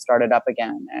 And then they started up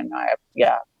again. And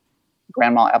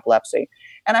grand mal epilepsy.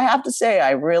 And I have to say,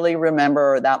 I really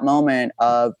remember that moment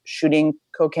of shooting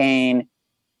cocaine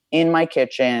in my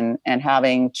kitchen and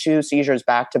having 2 seizures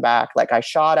back to back. Like, I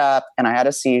shot up and I had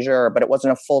a seizure, but it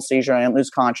wasn't a full seizure. I didn't lose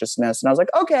consciousness. And I was like,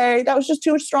 okay, that was just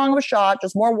too strong of a shot,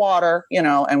 just more water,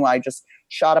 and I just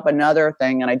shot up another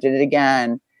thing and I did it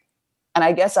again. And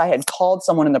I guess I had called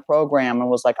someone in the program and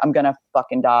was like, I'm going to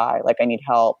fucking die. Like, I need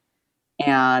help.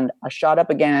 And I shot up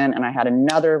again and I had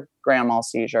another grand mal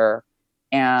seizure.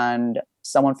 And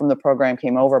someone from the program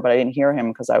came over, but I didn't hear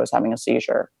him because I was having a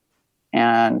seizure.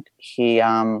 And he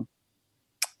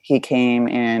came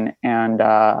in and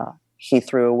he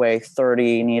threw away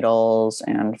 30 needles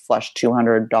and flushed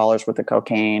 $200 worth of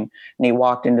cocaine. And he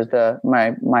walked into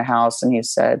my house and he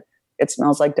said, "It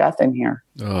smells like death in here."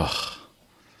 Ugh.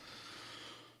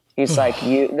 He's like,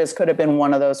 this could have been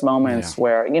one of those moments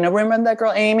where, remember that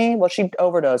girl, Amy? Well, she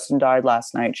overdosed and died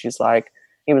last night. He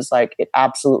was like, it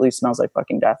absolutely smells like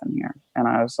fucking death in here. And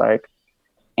I was like,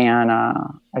 And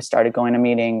I started going to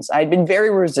meetings. I'd been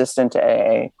very resistant to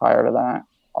AA prior to that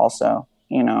also,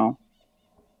 you know.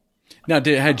 Now,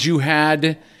 had you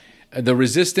had the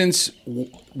resistance,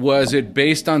 was it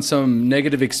based on some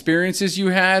negative experiences you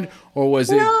had, or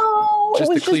was it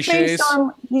just the cliches?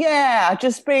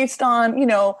 Just based on, you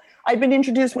know, I'd been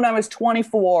introduced when I was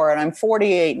 24 and I'm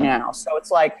 48 now. So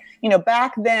it's like, you know,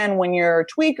 back then when you're a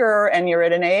tweaker and you're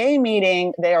at an AA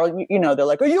meeting, they're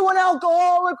like, are you an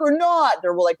alcoholic or not?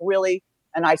 They're like, really?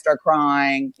 And I start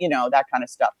crying, you know, that kind of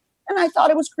stuff. And I thought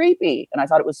it was creepy and I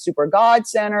thought it was super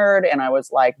God-centered. And I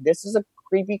was like, this is a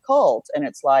creepy cult. And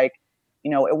it's like, you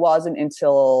know, it wasn't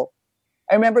until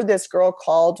I remember this girl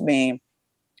called me.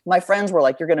 My friends were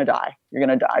like, you're going to die. You're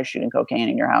going to die shooting cocaine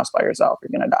in your house by yourself.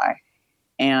 You're going to die.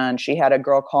 And she had a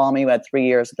girl call me who had 3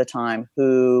 years at the time,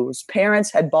 whose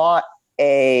parents had bought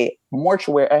a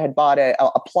mortuary, had bought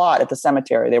a plot at the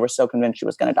cemetery. They were so convinced she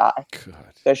was going to die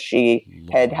because she'd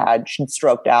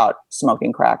stroked out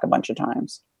smoking crack a bunch of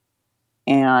times.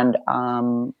 And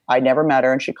I never met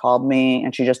her. And she called me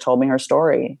and she just told me her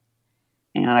story.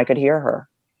 And I could hear her.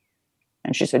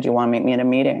 And she said, do you want to meet me at a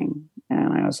meeting?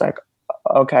 And I was like,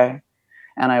 okay.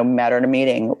 And I met her at a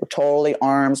meeting, totally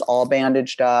arms all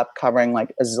bandaged up, covering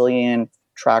like a zillion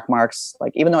track marks.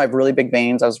 Like, even though I have really big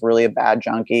veins, I was really a bad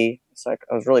junkie. It's like,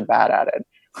 I was really bad at it.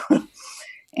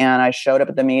 And I showed up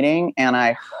at the meeting and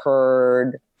I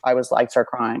start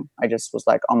crying. I just was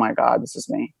like, oh my God, this is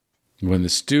me. When the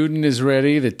student is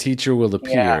ready, the teacher will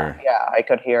appear. Yeah, I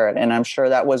could hear it. And I'm sure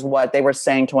that was what they were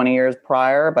saying 20 years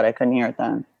prior, but I couldn't hear it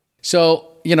then.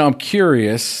 So, you know, I'm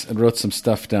curious. I wrote some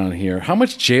stuff down here. How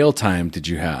much jail time did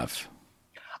you have?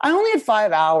 I only had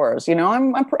 5 hours. You know,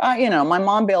 my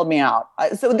mom bailed me out.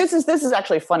 So this is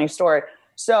actually a funny story.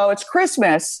 So it's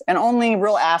Christmas, and only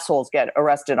real assholes get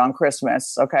arrested on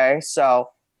Christmas. Okay, so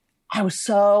I was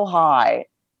so high.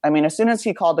 I mean, as soon as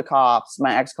he called the cops,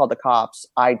 my ex called the cops,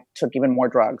 I took even more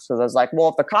drugs because I was like, well,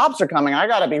 if the cops are coming, I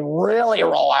got to be really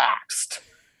relaxed,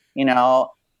 you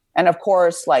know. And of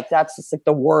course, like, that's just like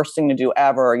the worst thing to do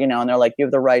ever, you know. And they're like, you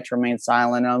have the right to remain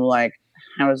silent. And I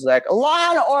was like,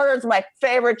 Law and Order is my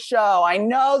favorite show. I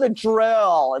know the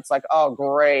drill. It's like, oh,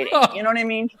 great. You know what I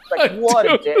mean? It's like, what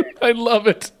a dick. I love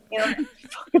it. You know,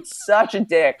 it's such a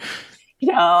dick.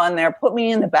 You know, and they're put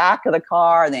me in the back of the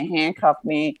car and they handcuffed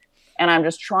me. And I'm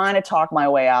just trying to talk my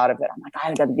way out of it. I'm like,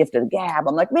 I got the gift of the gab.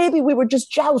 I'm like, maybe we were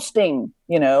just jousting,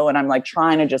 you know? And I'm like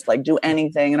trying to just like do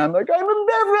anything. And I'm like, I'm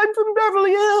from Beverly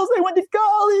Hills. I went to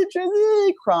college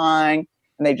and crying.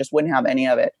 And they just wouldn't have any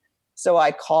of it. So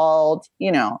I called,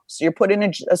 you know, so you're put in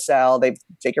a cell. They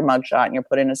take your mugshot and you're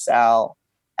put in a cell.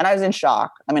 And I was in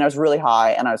shock. I mean, I was really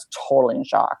high and I was totally in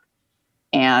shock.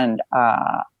 And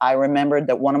I remembered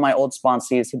that one of my old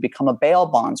sponsees had become a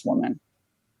bail bondswoman.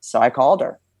 So I called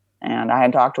her. And I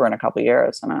hadn't talked to her in a couple of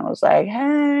years. And I was like,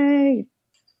 hey,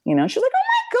 you know, she's like,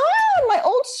 oh my God, my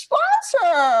old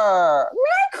sponsor.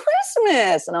 Merry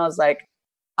Christmas. And I was like,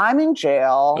 I'm in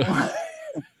jail.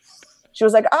 She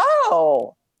was like,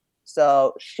 oh.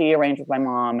 So she arranged with my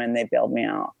mom and they bailed me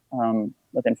out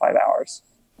within 5 hours.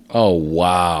 Oh,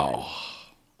 wow.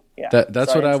 Yeah.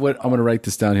 That's what I'm going to write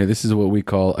this down here. This is what we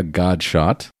call a God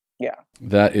shot. Yeah.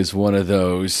 That is one of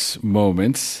those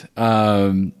moments.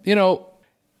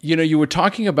 You were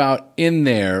talking about in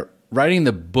there writing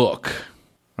the book,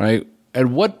 right? At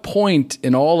what point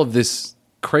in all of this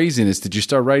craziness did you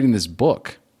start writing this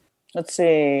book? Let's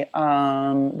see.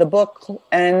 The book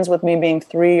ends with me being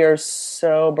 3 years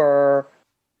sober.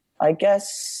 I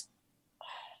guess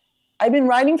I've been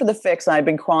writing for the Fix, and I've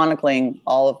been chronicling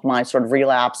all of my sort of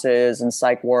relapses and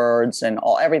psych wards and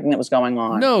everything that was going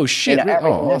on. No shit. You know,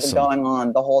 everything that was awesome. going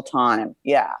on the whole time.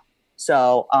 Yeah.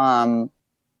 So,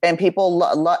 and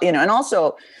people, you know, and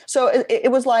also, so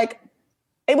it was like,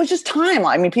 it was just time.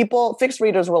 I mean, Fix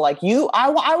readers were like, I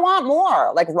want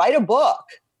more, like, write a book.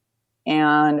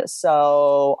 And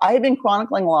so I had been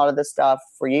chronicling a lot of this stuff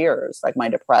for years, like my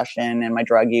depression and my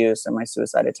drug use and my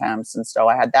suicide attempts. And so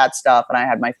I had that stuff and I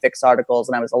had my Fix articles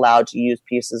and I was allowed to use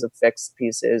pieces of Fix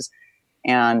pieces.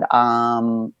 And,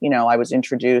 you know, I was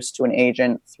introduced to an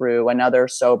agent through another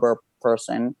sober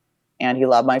person. And he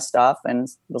loved my stuff and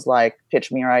was like,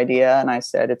 pitch me your idea. And I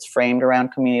said, it's framed around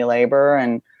community labor.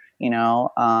 And, you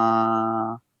know,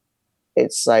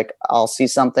 it's like, I'll see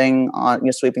something on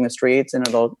sweeping the streets and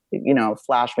it'll, you know,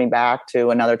 flash me back to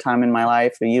another time in my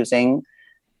life of using.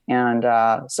 And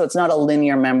so it's not a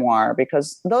linear memoir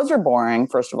because those are boring,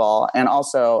 first of all. And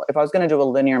also, if I was going to do a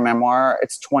linear memoir,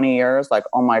 it's 20 years. Like,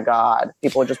 oh my God,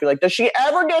 people would just be like, does she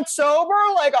ever get sober?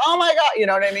 Like, oh my God, you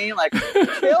know what I mean? Like,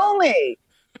 kill me.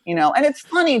 And it's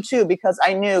funny too, because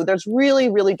I knew there's really,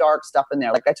 really dark stuff in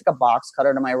there. Like I took a box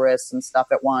cutter to my wrists and stuff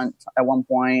at one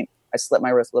point. I slit my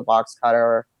wrist with a box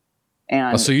cutter.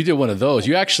 And so you did one of those.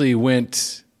 You actually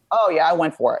went. Oh yeah, I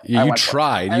went for it. You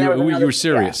tried. You were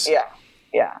serious.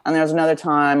 Yeah. And there was another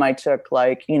time I took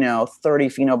 30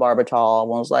 phenobarbital and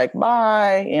was like,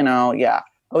 bye. I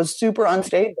was super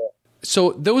unstable.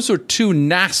 So those are two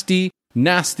nasty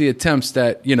attempts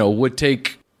that, would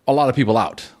take a lot of people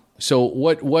out. So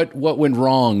what went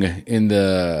wrong in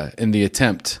the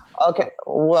attempt? Okay.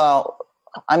 Well,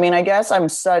 I mean, I guess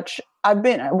I've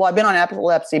been on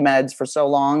epilepsy meds for so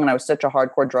long, and I was such a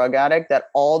hardcore drug addict that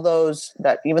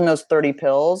even those 30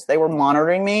 pills, they were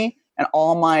monitoring me, and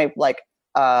all my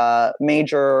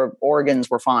major organs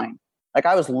were fine. Like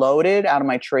I was loaded out of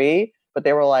my tree, but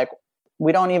they were like,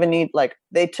 we don't even need,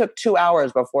 they took 2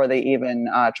 hours before they even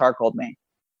charcoaled me.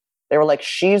 They were like,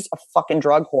 she's a fucking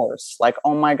drug horse. Like,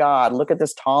 oh my God, look at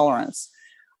this tolerance.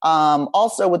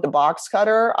 Also with the box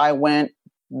cutter, I went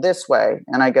this way,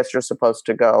 and I guess you're supposed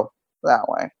to go that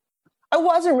way. I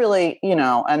wasn't really,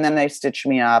 and then they stitched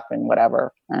me up and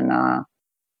whatever. And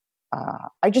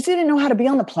I just didn't know how to be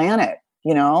on the planet,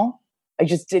 I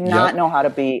just did not know how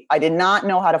to be. I did not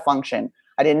know how to function.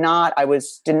 did not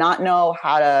know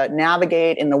how to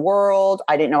navigate in the world.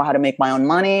 I didn't know how to make my own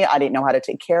money. I didn't know how to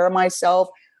take care of myself.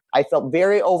 I felt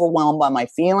very overwhelmed by my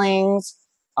feelings.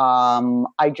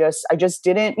 I just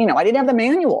didn't, I didn't have the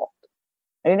manual.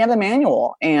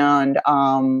 And,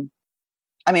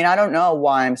 I mean, I don't know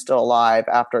why I'm still alive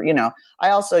after, I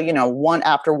also,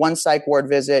 after one psych ward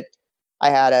visit,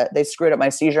 they screwed up my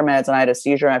seizure meds and I had a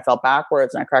seizure and I fell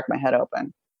backwards and I cracked my head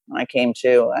open and I came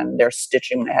to and they're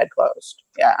stitching my head closed.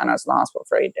 Yeah. And I was in the hospital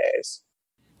for 8 days.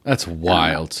 That's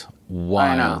wild.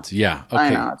 Wild. Yeah. Okay. I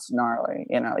know. It's gnarly,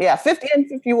 Yeah. 50 and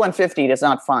 5150 is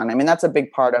not fun. I mean, that's a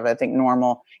big part of, I think,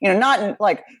 normal, not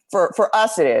like for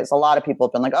us, it is. A lot of people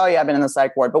have been like, oh yeah, I've been in the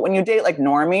psych ward. But when you date like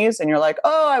normies and you're like,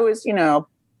 oh, I was,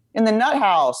 in the nut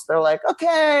house, they're like,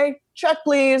 okay, check,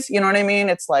 please. You know what I mean?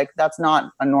 It's like, that's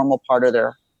not a normal part of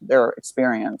their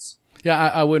experience. Yeah.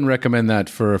 I wouldn't recommend that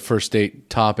for a first date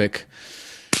topic.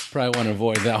 Probably want to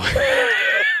avoid that one.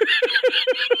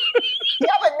 Yeah,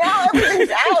 but now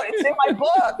everything's out. It's in my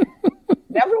book.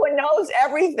 Everyone knows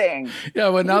everything.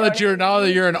 Yeah, but now that you're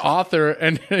an author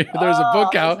and there's a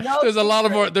book out, there's a lot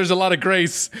of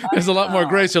grace. There's a lot more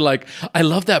grace. You're like, I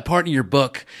love that part in your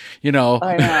book. I know.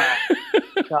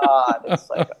 God, it's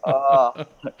like, oh.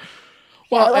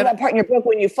 Well, I love that part in your book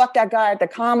when you fucked that guy at the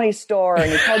Comedy Store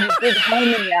and you told you big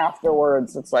homie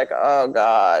afterwards. It's like, oh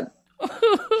God.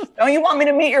 Don't you want me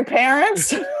to meet your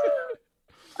parents?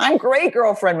 I'm great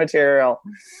girlfriend material.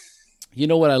 You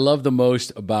know what I love the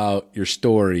most about your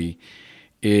story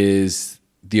is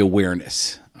the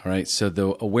awareness. All right. So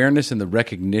the awareness and the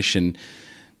recognition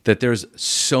that there's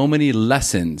so many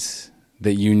lessons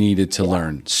that you needed to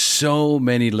learn, so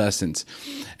many lessons,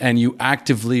 and you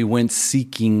actively went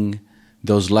seeking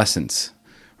those lessons,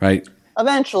 right?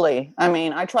 Eventually. I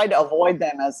mean, I tried to avoid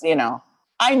them as,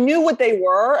 I knew what they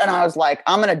were, and I was like,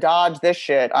 I'm going to dodge this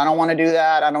shit. I don't want to do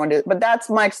that. I don't want to do it. But that's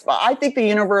I think the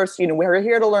universe, we're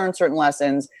here to learn certain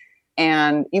lessons,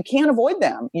 and you can't avoid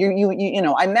them.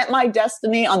 I met my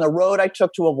destiny on the road I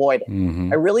took to avoid it.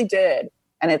 Mm-hmm. I really did.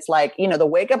 And it's like, the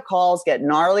wake-up calls get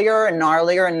gnarlier and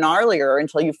gnarlier and gnarlier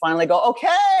until you finally go,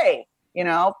 okay,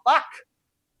 fuck.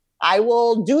 I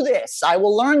will do this. I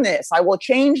will learn this. I will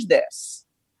change this.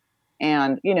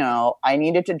 And, I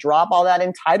needed to drop all that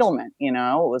entitlement, it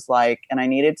was like, and I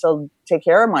needed to take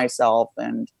care of myself.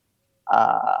 And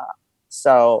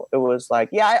so it was like,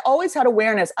 yeah, I always had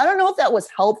awareness. I don't know if that was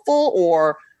helpful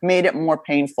or made it more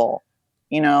painful,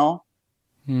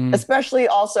 especially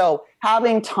also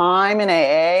having time in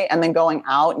AA and then going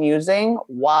out and using.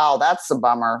 Wow, that's a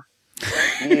bummer.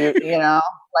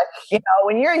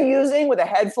 When you're using with a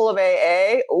head full of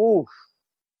AA, ooh.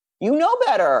 You know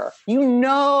better. You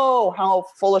know how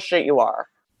full of shit you are.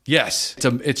 Yes.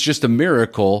 It's just a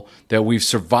miracle that we've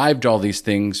survived all these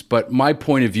things. But my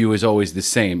point of view is always the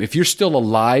same. If you're still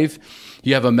alive,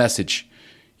 you have a message.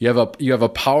 You have a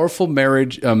powerful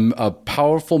a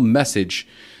powerful message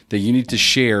that you need to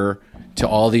share to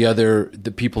all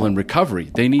the people in recovery.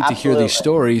 They need to hear these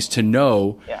stories to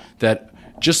know that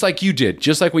just like you did,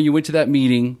 just like when you went to that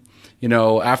meeting,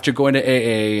 after going to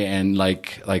AA and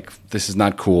like this is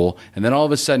not cool. And then all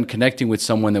of a sudden connecting with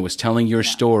someone that was telling your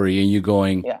story and you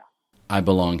going, I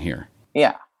belong here.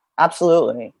 Yeah,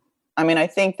 absolutely. I mean, I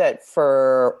think that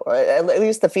for at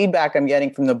least the feedback I'm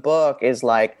getting from the book is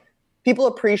like, people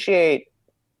appreciate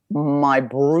my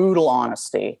brutal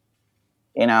honesty.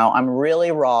 I'm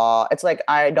really raw. It's like,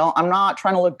 I'm not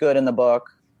trying to look good in the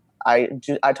book. I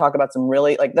talk about some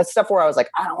really like that stuff where I was like,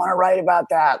 I don't want to write about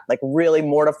that, like really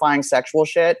mortifying sexual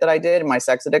shit that I did in my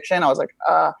sex addiction. I was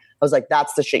like,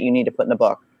 that's the shit you need to put in the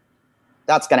book.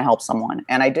 That's going to help someone.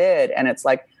 And I did. And it's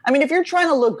like, I mean, if you're trying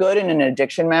to look good in an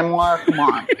addiction memoir, come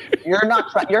on, you're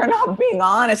not being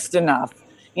honest enough,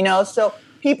 So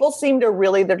people seem to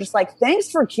really, they're just like,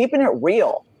 thanks for keeping it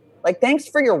real. Like, thanks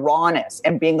for your rawness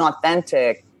and being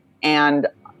authentic and,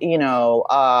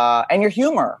 and your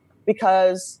humor,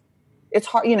 because it's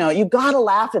hard, you got to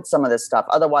laugh at some of this stuff.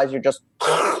 Otherwise you're just,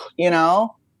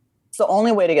 it's the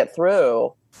only way to get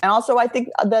through. And also I think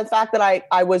the fact that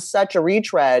I was such a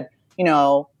retread,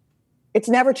 it's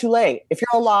never too late. If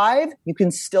you're alive, you can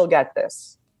still get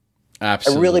this.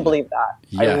 Absolutely. I really believe that.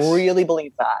 Yes. I really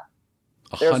believe that.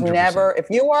 100%. There's never, if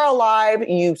you are alive,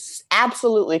 you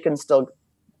absolutely can still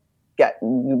get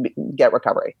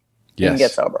recovery. You can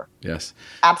get sober. Yes.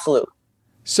 Absolutely.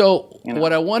 So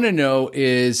what I want to know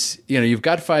is, you've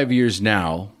got 5 years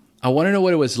now. I want to know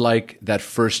what it was like that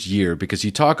first year, because you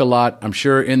talk a lot. I'm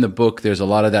sure in the book, there's a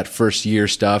lot of that first year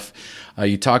stuff.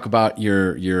 You talk about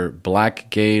your black,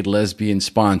 gay, lesbian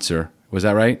sponsor. Was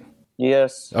that right?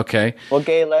 Yes. Okay. Well,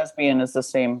 gay, lesbian is the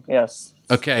same. Yes.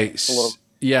 Okay.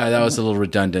 Yeah, that was a little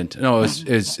redundant. No,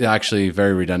 it's actually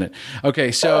very redundant.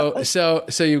 Okay, so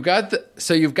you've got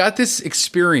this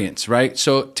experience, right?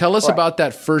 So tell us about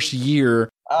that first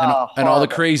year and all the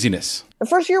craziness. The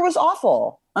first year was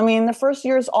awful. I mean, the first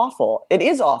year is awful. It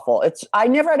is awful. I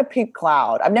never had a pink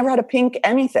cloud. I've never had a pink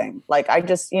anything. Like I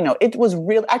just, it was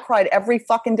real. I cried every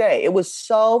fucking day. It was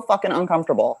so fucking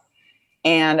uncomfortable.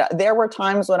 And there were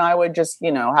times when I would just,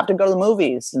 have to go to the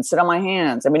movies and sit on my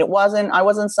hands. I mean, I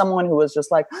wasn't someone who was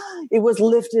just like, it was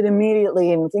lifted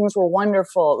immediately and things were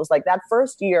wonderful. It was like that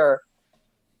first year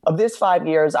of this 5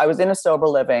 years, I was in a sober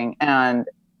living, and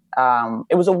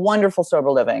it was a wonderful sober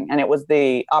living. And it was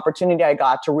the opportunity I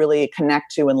got to really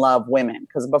connect to and love women.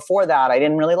 Because before that, I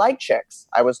didn't really like chicks.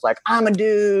 I was like, I'm a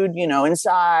dude,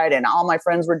 inside, and all my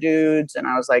friends were dudes. And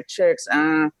I was like, chicks,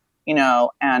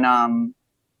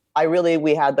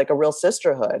 we had like a real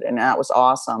sisterhood, and that was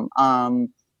awesome. I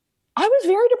was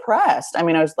very depressed. I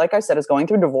mean, I was going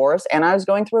through divorce, and I was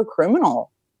going through a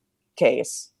criminal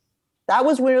case. That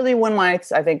was really when I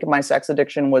think my sex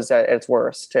addiction was at its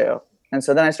worst too. And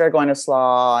so then I started going to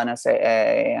SLAW and SAA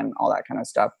and all that kind of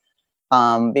stuff.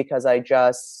 Because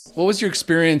what was your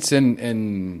experience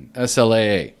in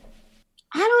SLAA?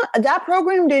 That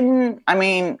program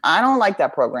I don't like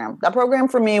that program. That program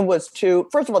for me was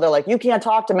first of all, they're like, you can't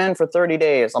talk to men for 30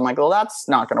 days. I'm like, well, that's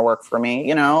not going to work for me.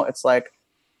 It's like,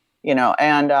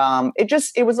 and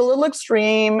it was a little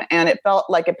extreme, and it felt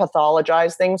like it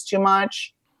pathologized things too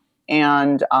much.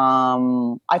 And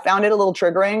I found it a little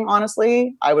triggering,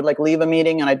 honestly. I would like leave a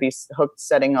meeting and I'd be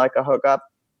setting like a hookup.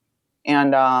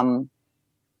 And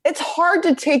it's hard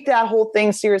to take that whole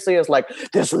thing seriously as like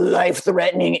this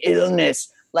life-threatening illness,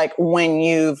 like when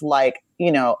you've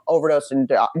overdosed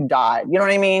and died. You know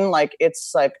what I mean? Like,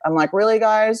 it's like, I'm like, really,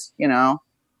 guys?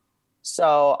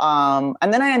 So,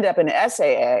 and then I end up in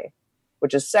SAA,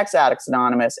 which is Sex Addicts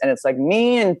Anonymous. And it's like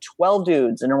me and 12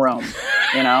 dudes in a room,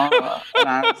 and I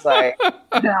was like,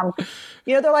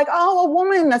 they're like, oh, a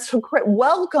woman, that's so great.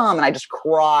 Welcome. And I just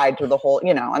cried through the whole,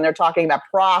 and they're talking about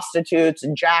prostitutes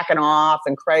and jacking off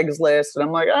and Craigslist. And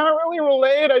I'm like, I don't really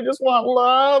relate. I just want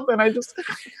love. And I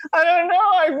don't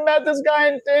know. I met this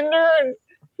guy on Tinder, and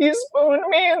he spooned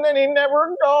me, and then he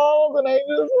never called. And I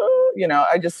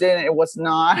just didn't, it was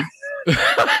not,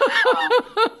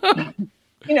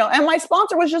 and my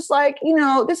sponsor was just like,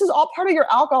 this is all part of your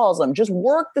alcoholism. Just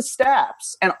work the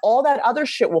steps and all that other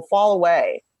shit will fall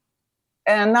away.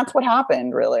 And that's what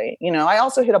happened, really. I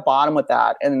also hit a bottom with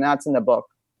that. And that's in the book.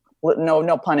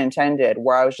 No pun intended,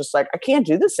 where I was just like, I can't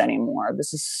do this anymore.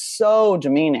 This is so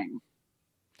demeaning.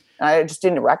 And I just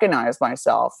didn't recognize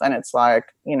myself. And it's like,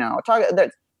 just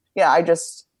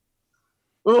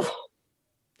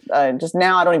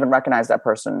now I don't even recognize that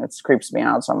person. It creeps me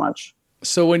out so much.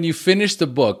 So when you finished the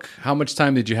book, how much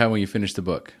time did you have when you finished the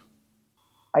book?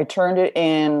 I turned it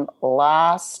in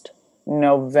last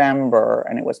November,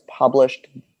 and it was published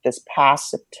this past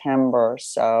September.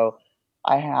 So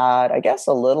I had, I guess,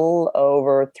 a little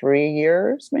over 3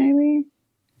 years, maybe.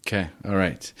 Okay. All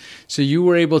right. So you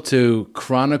were able to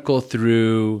chronicle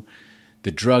through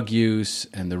the drug use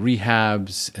and the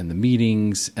rehabs and the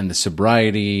meetings and the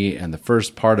sobriety and the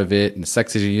first part of it and the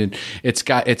sex addiction.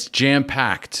 It's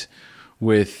jam-packed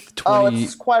with 20. Oh,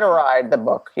 it's quite a ride, the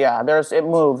book. Yeah, it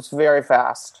moves very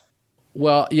fast.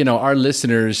 Well, our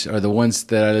listeners are the ones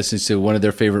that I listen to. One of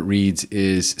their favorite reads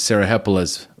is Sarah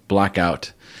Hepola's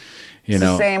Blackout. You it's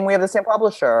know, the same. We have the same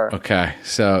publisher. Okay,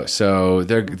 so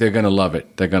they're gonna love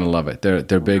it. They're gonna love it.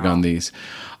 They're big on these.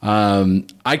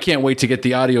 I can't wait to get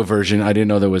the audio version. I didn't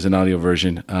know there was an audio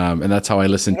version, and that's how I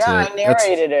listened to. I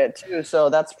narrated it too, so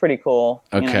that's pretty cool.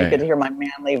 Okay, you get to hear my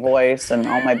manly voice and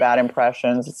all my bad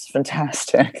impressions. It's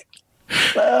fantastic.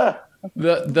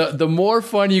 The more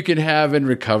fun you can have in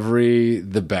recovery,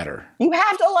 the better. You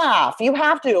have to laugh. You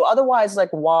have to. Otherwise,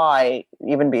 like, why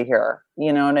even be here?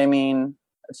 You know what I mean?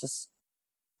 It's just.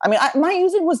 I mean, my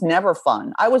using was never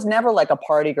fun. I was never like a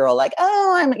party girl, like,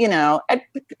 oh, I'm, at,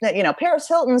 Paris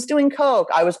Hilton's doing coke.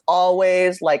 I was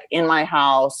always like in my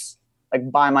house,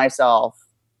 like by myself,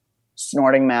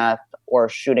 snorting meth or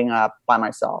shooting up by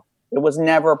myself. It was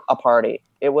never a party.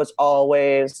 It was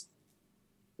always,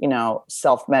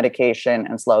 self-medication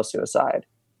and slow suicide.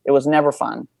 It was never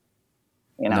fun.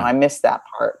 No. I missed that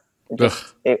part. It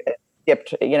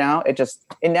skipped,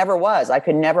 it never was. I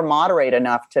could never moderate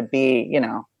enough to be,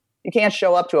 you can't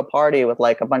show up to a party with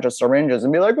like a bunch of syringes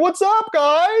and be like, what's up,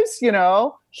 guys?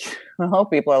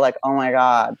 People are like, oh my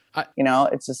God,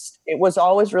 it was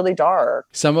always really dark.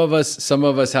 Some of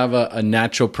us have a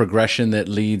natural progression that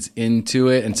leads into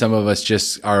it. And some of us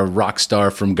just are a rock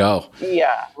star from go.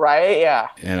 Yeah. Right. Yeah.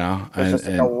 It's just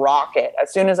like a rocket.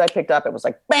 As soon as I picked up, it was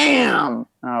like, bam.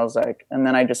 And I was like, and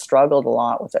then I just struggled a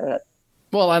lot with it.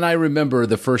 Well, and I remember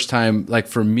the first time, like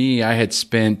for me, I had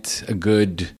spent a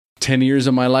good 10 years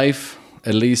of my life,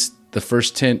 at least the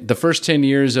first 10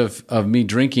 years of me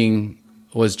drinking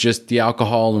was just the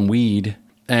alcohol and weed.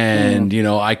 And,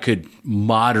 I could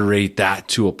moderate that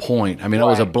to a point. I mean, I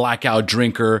was a blackout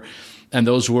drinker and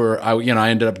those were, I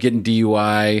ended up getting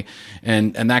DUI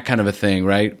and that kind of a thing.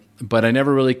 Right. But I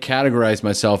never really categorized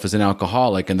myself as an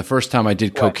alcoholic. And the first time I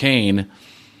did cocaine,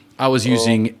 I was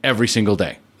using every single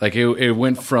day. Like it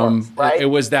went from, it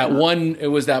was that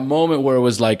moment where it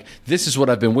was like, this is what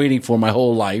I've been waiting for my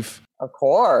whole life. Of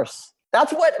course.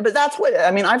 That's what,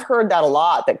 I mean, I've heard that a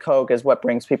lot, that coke is what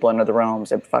brings people into the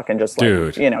rooms. It fucking just like,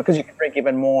 dude, because you can drink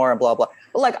even more and blah, blah.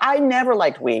 But like, I never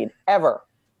liked weed ever,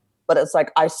 but it's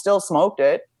like, I still smoked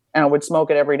it and I would smoke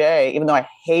it every day, even though I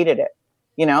hated it,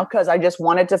 because I just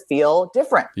wanted to feel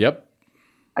different. Yep.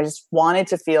 I just wanted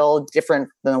to feel different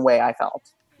than the way I felt.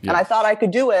 Yeah. And I thought I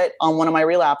could do it on one of my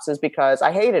relapses because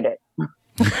I hated it.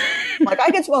 Like,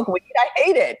 I can smoke weed. I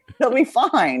hate it. It'll be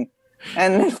fine.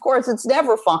 And of course, it's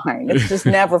never fine. It's just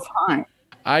never fine.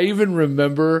 I even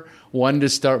remember wanting to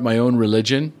start my own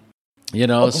religion.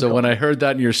 So when I heard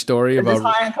that in your story is about this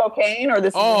high on cocaine or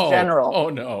this is in general? Oh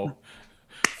no.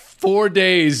 4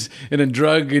 days in a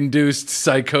drug-induced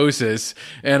psychosis,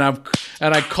 and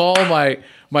I call my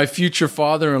future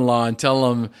father-in-law and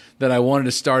tell him that I wanted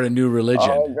to start a new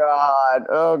religion.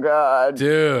 Oh God,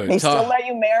 dude! He still let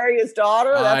you marry his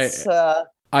daughter?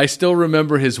 I still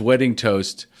remember his wedding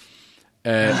toast,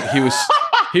 and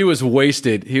he was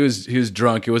wasted. He was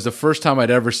drunk. It was the first time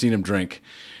I'd ever seen him drink,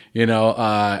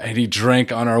 and he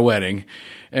drank on our wedding,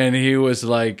 and he was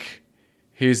like.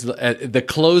 The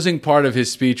closing part of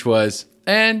his speech was,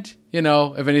 and,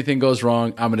 if anything goes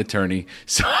wrong, I'm an attorney.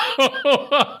 So it was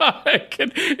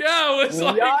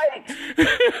like,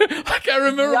 like I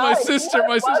remember my sister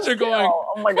going,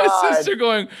 oh my God. My sister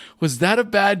going, was that a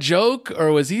bad joke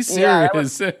or was he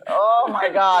serious? Oh my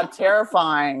God,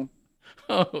 terrifying.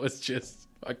 Oh, it was just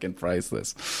fucking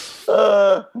priceless.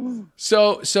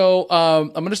 So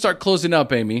I'm going to start closing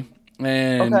up, Amy.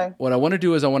 And what I want to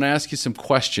do is I want to ask you some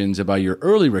questions about your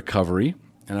early recovery,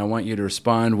 and I want you to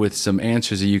respond with some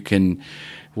answers that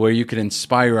where you can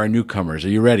inspire our newcomers. Are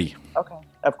you ready? Okay,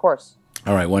 of course.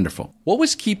 All right, wonderful. What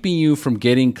was keeping you from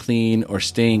getting clean or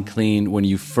staying clean when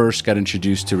you first got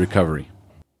introduced to recovery?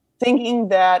 Thinking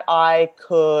that I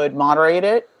could moderate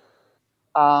it.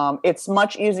 It's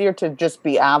much easier to just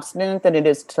be abstinent than it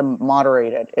is to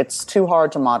moderate it. It's too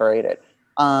hard to moderate it.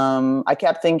 I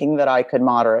kept thinking that I could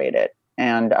moderate it.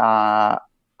 And I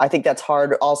think that's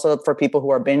hard also for people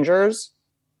who are bingers,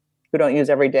 who don't use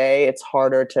every day. It's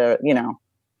harder to,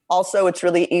 Also, it's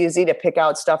really easy to pick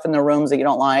out stuff in the rooms that you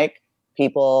don't like.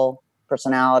 People,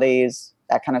 personalities,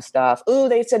 that kind of stuff. Ooh,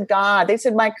 they said God. They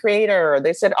said my creator.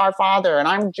 They said our father, and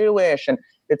I'm Jewish. And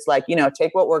it's like,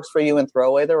 take what works for you and throw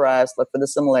away the rest. Look for the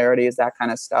similarities, that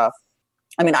kind of stuff.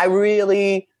 I mean,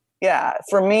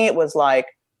 for me, it was like,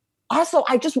 also,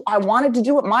 I wanted to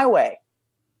do it my way.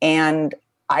 And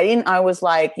I was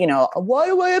like, why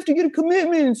do I have to get a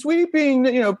commitment and sweeping,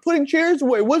 putting chairs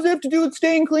away? What does it have to do with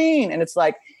staying clean? And it's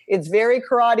like, it's very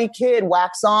Karate Kid,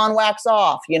 wax on, wax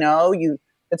off.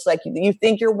 It's like you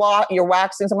think you're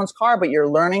waxing someone's car, but you're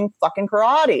learning fucking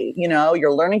karate.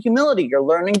 You're learning humility. You're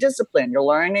learning discipline. You're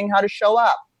learning how to show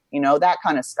up. That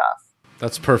kind of stuff.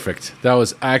 That's perfect. That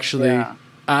was actually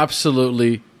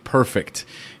absolutely perfect.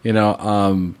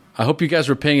 I hope you guys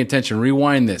were paying attention.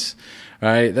 Rewind this. All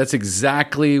right. That's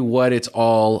exactly what it's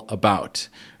all about.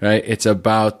 Right. It's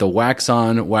about the wax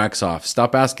on, wax off.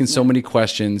 Stop asking so many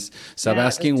questions. Stop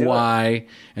asking why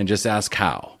and just ask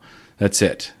how. That's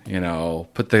it.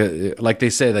 Put like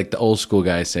they say, like the old school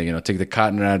guys say, take the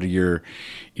cotton out of your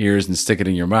ears and stick it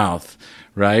in your mouth.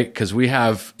 Right. Because we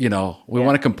have, we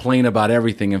want to complain about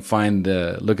everything and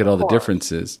look at all the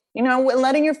differences.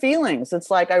 Letting your feelings.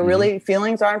 It's like,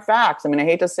 feelings aren't facts. I mean, I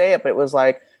hate to say it, but it was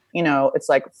like, it's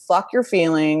like, fuck your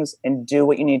feelings and do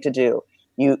what you need to do.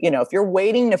 If you're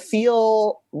waiting to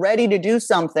feel ready to do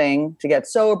something, to get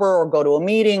sober or go to a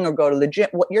meeting or go to the gym,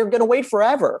 you're going to wait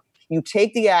forever. You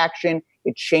take the action,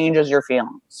 it changes your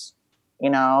feelings.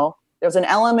 There's an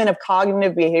element of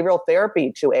cognitive behavioral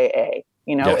therapy to AA.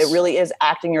 It really is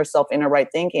acting yourself into right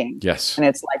thinking. Yes. And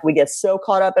it's like, we get so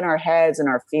caught up in our heads and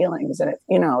our feelings, and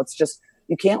it's just,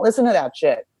 you can't listen to that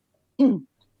shit. And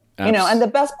the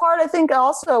best part, I think,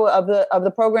 also of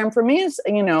the program for me is,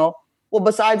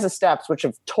 besides the steps, which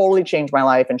have totally changed my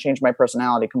life and changed my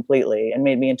personality completely and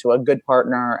made me into a good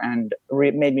partner and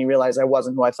made me realize I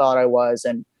wasn't who I thought I was.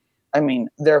 And I mean,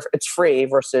 it's free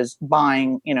versus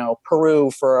buying, Peru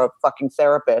for a fucking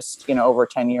therapist, over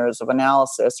 10 years of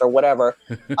analysis or whatever,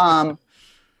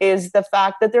 is the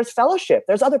fact that there's fellowship.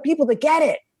 There's other people that get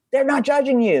it. They're not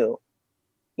judging you.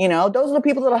 Those are the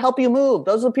people that'll help you move.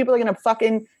 Those are the people that are going to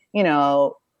fucking,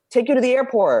 take you to the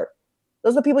airport.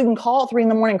 Those are the people you can call at 3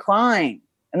 a.m. crying,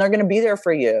 and they're going to be there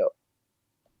for you.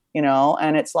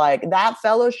 And it's like that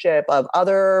fellowship of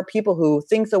other people who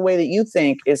think the way that you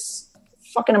think is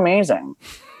fucking amazing.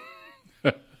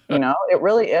 It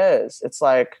really is. It's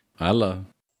like, I love,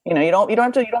 you don't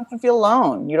have to feel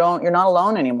alone. You're not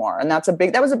alone anymore. And that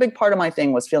was a big part of my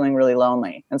thing, was feeling really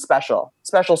lonely and special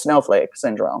snowflake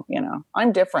syndrome.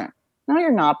 I'm different. No,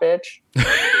 you're not, bitch.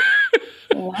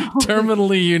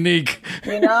 Terminally unique.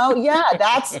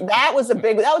 That was a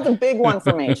big one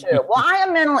for me too. Well, I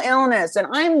have mental illness and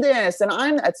I'm this and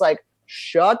it's like,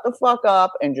 shut the fuck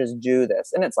up and just do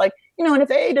this. And it's like, and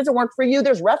if AA doesn't work for you,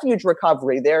 there's refuge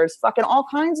recovery. There's fucking all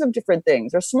kinds of different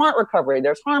things. There's smart recovery.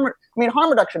 There's harm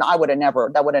reduction. That would have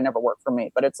never worked for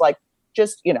me. But it's like,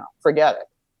 just, forget it.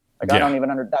 Like, I don't even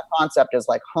under that concept is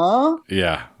like, huh?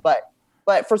 Yeah. But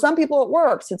for some people it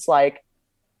works. It's like,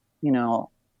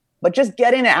 but just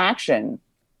get into action.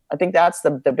 I think that's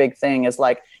the big thing is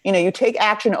like, you take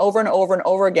action over and over and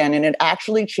over again, and it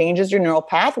actually changes your neural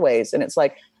pathways. And it's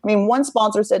like, one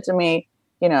sponsor said to me,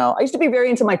 I used to be very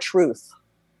into my truth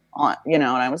and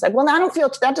I was like, well, that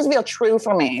doesn't feel true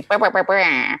for me,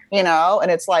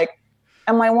 and it's like,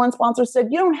 and my one sponsor said,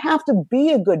 you don't have to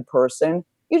be a good person.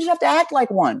 You just have to act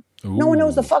like one. Ooh. No one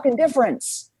knows the fucking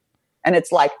difference. And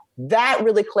it's like, that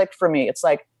really clicked for me. It's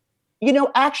like,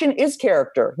 action is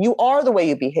character. You are the way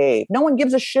you behave. No one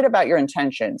gives a shit about your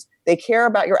intentions. They care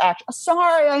about your action.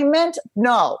 Sorry, I meant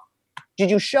no.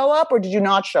 Did you show up or did you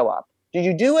not show up? Did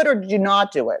you do it or did you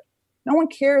not do it? No one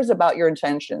cares about your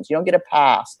intentions. You don't get a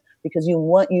pass because you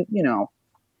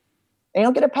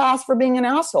don't get a pass for being an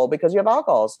asshole because you have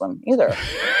alcoholism either.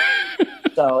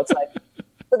 So it's like,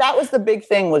 so that was the big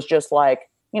thing, was just like,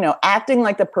 acting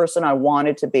like the person I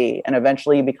wanted to be, and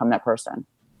eventually you become that person.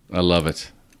 I love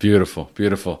it. Beautiful,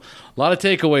 beautiful. A lot of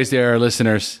takeaways there,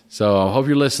 listeners. So I hope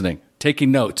you're listening,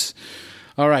 taking notes.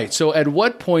 All right. So at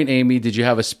what point, Amy, did you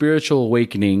have a spiritual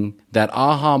awakening, that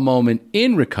aha moment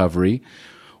in recovery,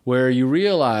 where you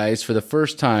realized for the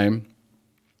first time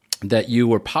that you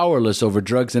were powerless over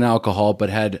drugs and alcohol, but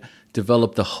had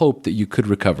developed the hope that you could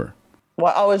recover?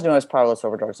 Well, I always knew I was powerless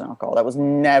over drugs and alcohol. That was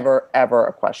never, ever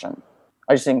a question.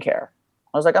 I just didn't care.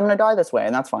 I was like, I'm going to die this way,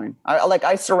 and that's fine.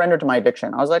 I surrendered to my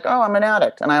addiction. I was like, oh, I'm an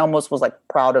addict. And I almost was like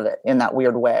proud of it in that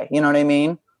weird way. You know what I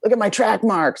mean? Look at my track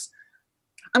marks.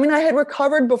 I had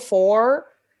recovered before,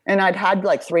 and I'd had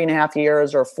like 3.5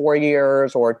 years or 4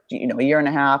 years or, a year and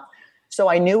a half. So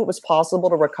I knew it was possible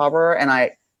to recover. And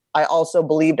I also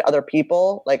believed other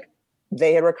people, like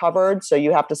they had recovered. So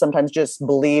you have to sometimes just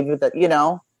believe that,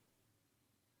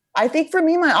 I think for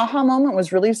me, my aha moment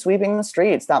was really sweeping the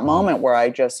streets. That moment where I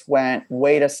just went,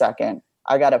 wait a second,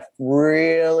 I got to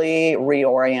really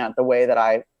reorient the way that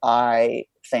I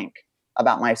think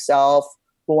about myself,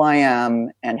 who I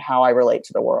am, and how I relate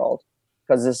to the world.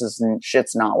 Because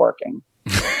shit's not working.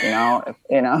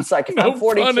 It's like, if no I'm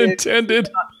 42, pun intended.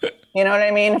 You know what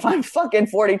I mean? If I'm fucking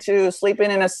 42, sleeping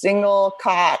in a single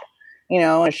cot, in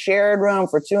a shared room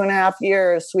for 2.5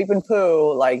 years, sweeping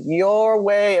poo, like, your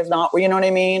way is not, you know what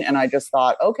I mean? And I just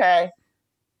thought, okay.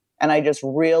 And I just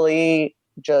really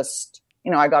just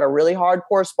I got a really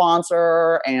hardcore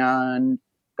sponsor and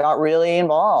got really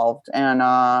involved and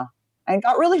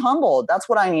got really humbled. That's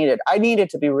what I needed. I needed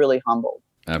to be really humbled.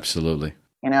 Absolutely.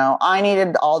 I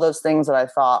needed all those things that I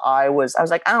thought I was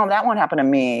like, oh, that won't happen to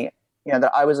me.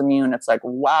 That I was immune. It's like,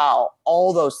 wow,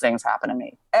 all those things happened to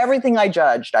me. Everything I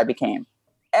judged, I became.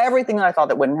 Everything that I thought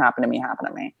that wouldn't happen to me happened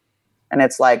to me. And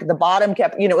it's like the bottom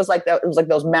kept, it was like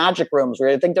those magic rooms where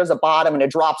you think there's a bottom and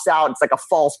it drops out. It's like a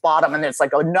false bottom. And it's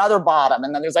like another bottom.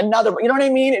 And then there's another, you know what I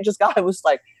mean? It was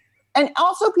like, and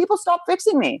also people stopped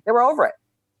fixing me. They were over it.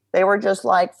 They were just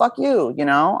like, fuck you.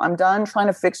 I'm done trying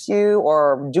to fix you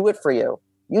or do it for you.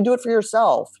 You do it for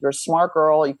yourself. You're a smart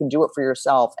girl. You can do it for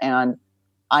yourself. And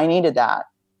I needed that.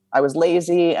 I was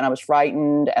lazy and I was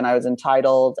frightened and I was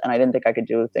entitled and I didn't think I could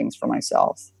do things for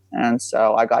myself. And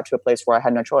so I got to a place where I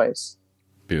had no choice.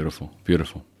 Beautiful,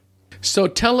 beautiful. So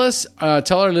tell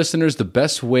our listeners the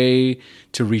best way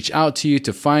to reach out to you,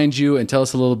 to find you, and tell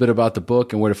us a little bit about the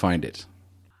book and where to find it.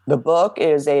 The book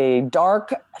is a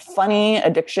dark, funny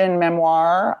addiction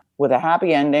memoir with a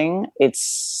happy ending.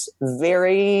 It's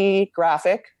very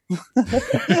graphic.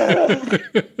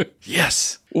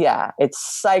 Yes. Yeah. It's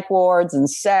psych wards and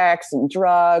sex and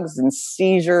drugs and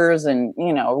seizures and,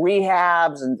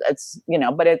 rehabs. And it's,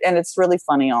 and it's really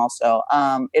funny also.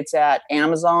 It's at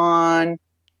Amazon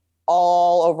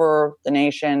all over the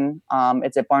nation.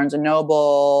 It's at Barnes and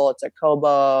Noble. It's at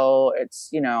Kobo. It's,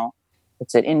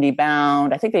 it's at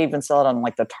IndieBound. I think they even sell it on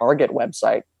like the Target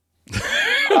website.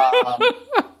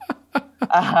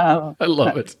 I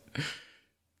love it.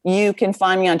 You can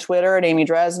find me on Twitter at Amy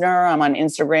Dresner. I'm on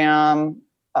Instagram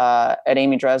at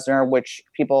Amy Dresner, which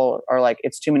people are like,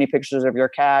 it's too many pictures of your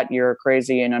cat. You're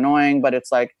crazy and annoying. But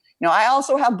it's like, I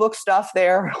also have book stuff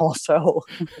there also.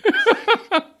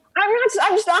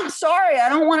 I'm sorry. I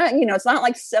don't want to, it's not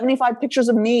like 75 pictures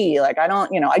of me. Like, I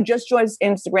don't, I just joined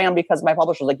Instagram because my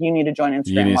publisher was like, you need to join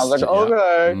Instagram. I was like,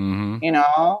 okay,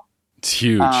 Mm-hmm. It's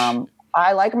huge.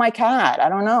 I like my cat. I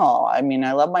don't know. I mean,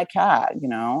 I love my cat.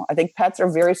 I think pets are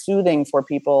very soothing for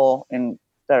people that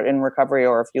are in recovery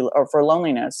or for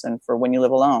loneliness and for when you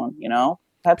live alone.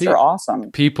 Pets are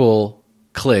awesome. People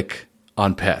click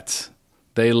on pets.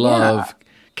 They love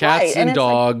cats and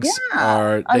dogs.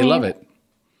 They love it.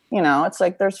 It's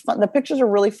like there's fun. The pictures are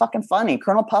really fucking funny.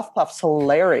 Colonel Puff Puff's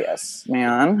hilarious,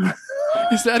 man.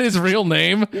 Is that his real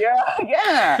name?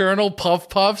 Yeah. Colonel Puff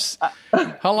Puffs.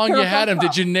 How long you had him?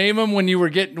 Did you name him when you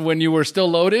were still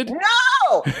loaded?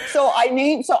 No. So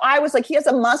I was like, he has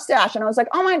a mustache, and I was like,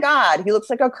 oh my god, he looks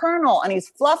like a colonel, and he's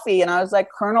fluffy, and I was like,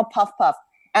 Colonel Puff Puff,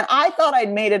 and I thought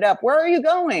I'd made it up. Where are you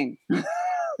going?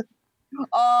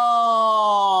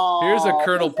 Oh, here's a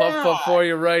Colonel Puff Puff for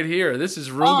you right here. This is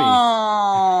Rumi.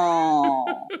 Oh,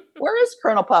 where is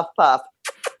Colonel Puff Puff?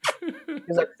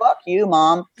 He's like, fuck you,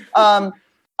 Mom. I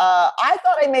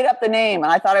thought I made up the name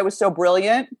and I thought I was so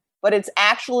brilliant, but it's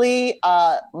actually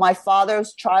my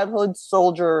father's childhood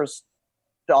soldier's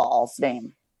doll's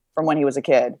name from when he was a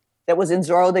kid that was in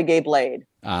Zorro the Gay Blade.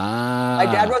 My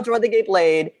dad wrote Zorro the Gay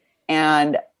Blade,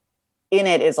 and in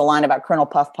it is a line about Colonel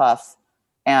Puff Puff.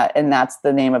 And that's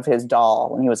the name of his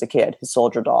doll when he was a kid, his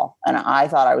soldier doll. And I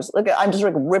thought I'm just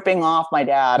like ripping off my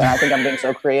dad. And I think I'm being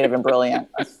so creative and brilliant,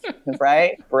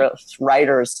 right?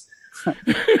 Writers.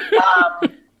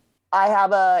 I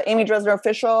have a Amy Dresner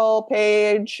official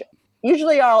page.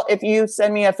 Usually if you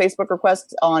send me a Facebook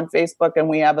request on Facebook and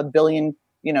we have 1 billion,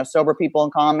 sober people in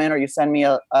common, or you send me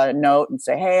a note and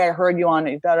say, hey, I heard you on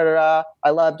it, da-da-da-da. I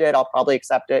loved it. I'll probably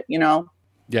accept it, Yeah,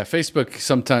 Facebook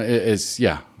sometimes is,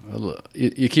 You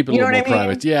keep it a little more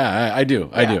private. Yeah, I do.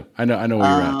 I do. I know where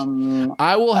you're at.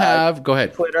 I will have, go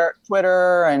ahead.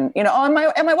 Twitter and, on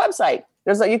my website.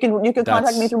 There's you can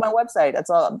contact me through my website. That's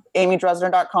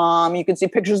amydresner.com. You can see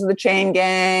pictures of the chain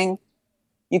gang.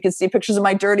 You can see pictures of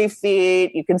my dirty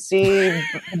feet. You can see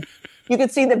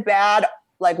the bad,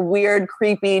 like weird,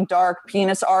 creepy, dark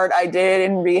penis art I did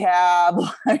in rehab.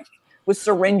 With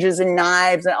syringes and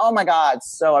knives, and oh my god,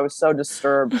 so I was so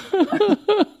disturbed.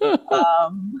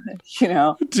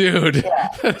 Dude,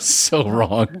 that's so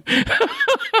wrong.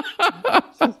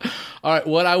 All right,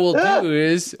 what I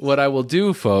will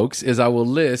do, folks, is I will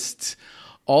list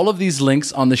all of these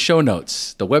links on the show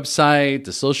notes, the website,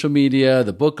 the social media,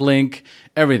 the book link,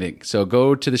 everything. So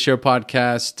go to the SHAIR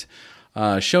podcast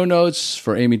show notes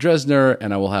for Amy Dresner,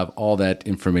 and I will have all that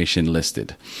information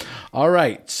listed. All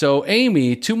right. So,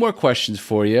 Amy, 2 more questions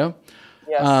for you.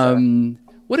 Yes,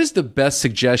 what is the best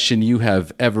suggestion you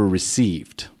have ever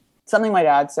received? Something my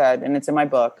dad said, and it's in my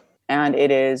book, and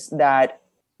it is that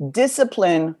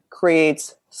discipline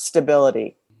creates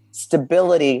stability.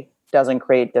 Stability doesn't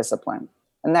create discipline.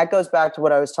 And that goes back to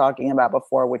what I was talking about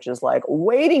before, which is like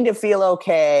waiting to feel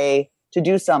okay to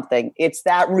do something. It's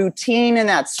that routine and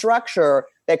that structure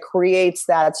that creates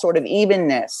that sort of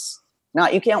evenness.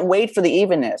 You can't wait for the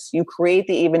evenness. You create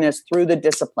the evenness through the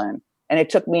discipline. And it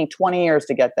took me 20 years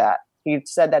to get that. He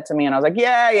said that to me and I was like,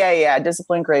 yeah.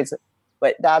 Discipline creates it.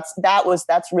 But that's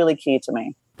really key to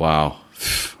me. Wow.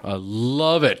 I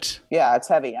love it. Yeah, it's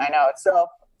heavy. I know. It's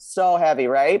so heavy,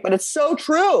 right? But it's so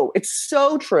true. It's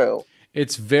so true.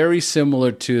 It's very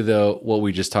similar to what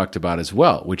we just talked about as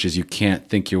well, which is you can't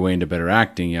think your way into better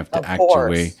acting. You have to act your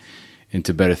way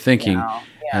into better thinking. Yeah.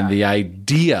 And the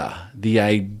idea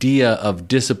of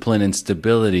discipline and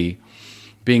stability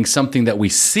being something that we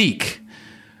seek,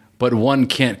 but one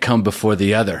can't come before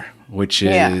the other, which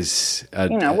is...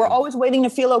 we're always waiting to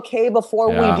feel okay before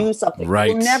we do something.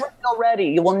 Right. You'll never feel ready.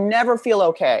 You will never feel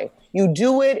okay. You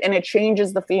do it and it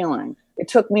changes the feeling. It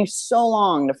took me so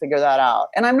long to figure that out.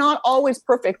 And I'm not always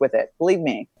perfect with it, believe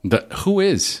me. Who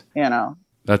is?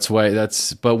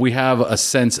 But we have a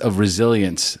sense of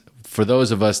resilience. For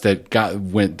those of us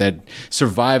that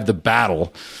survived the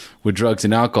battle with drugs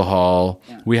and alcohol,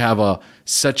 we have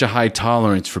such a high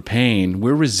tolerance for pain.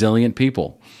 We're resilient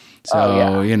people.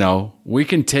 So, we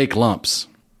can take lumps.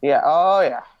 Yeah. Oh,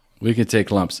 yeah. We can take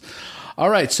lumps.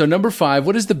 All right. So number 5,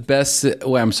 what is the best?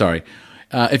 I'm sorry.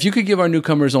 If you could give our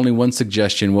newcomers only one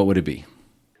suggestion, what would it be?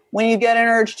 When you get an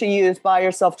urge to use, buy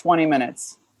yourself 20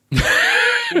 minutes.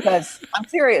 Because I'm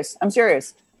serious.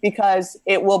 Because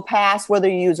it will pass whether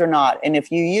you use or not. And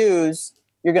if you use,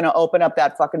 you're going to open up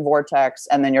that fucking vortex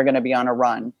and then you're going to be on a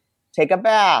run. Take a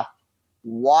bath.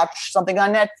 Watch something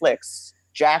on Netflix.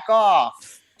 Jack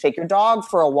off. Take your dog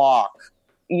for a walk.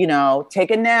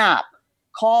 Take a nap.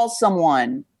 Call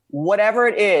someone. Whatever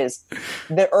it is,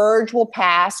 the urge will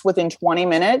pass within 20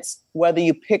 minutes, whether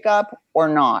you pick up or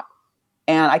not.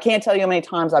 And I can't tell you how many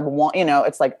times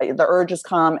it's like the urges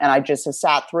come and I just have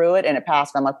sat through it and it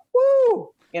passed. And I'm like,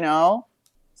 woo,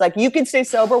 it's like you can stay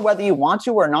sober whether you want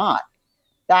to or not.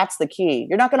 That's the key.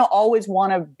 You're not going to always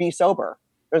want to be sober.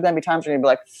 There's going to be times where you're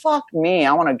going to be like, fuck me.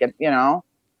 I want to get,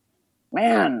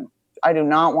 man, I do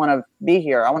not want to be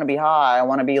here. I want to be high. I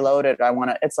want to be loaded.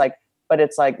 But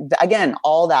it's like, again,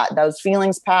 all that, those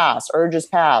feelings pass, urges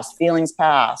pass, feelings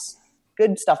pass,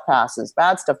 good stuff passes,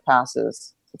 bad stuff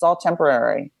passes. It's all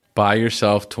temporary. Buy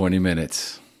yourself 20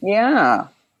 minutes. Yeah.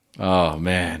 Oh,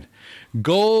 man.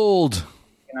 Gold.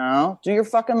 Do your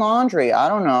fucking laundry. I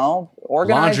don't know.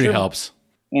 Organize laundry helps.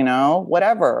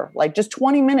 Whatever. Like just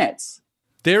 20 minutes.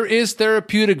 There is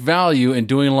therapeutic value in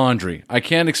doing laundry. I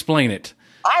can't explain it.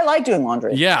 I like doing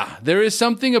laundry. Yeah, there is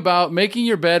something about making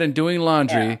your bed and doing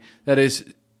laundry that is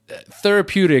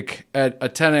therapeutic at a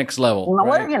 10x level.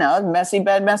 Right? Messy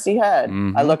bed, messy head.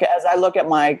 Mm-hmm. As I look at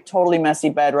my totally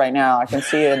messy bed right now, I can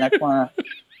see it in the corner.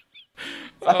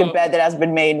 Fucking bed that hasn't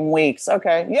been made in weeks.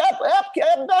 Okay. Yep,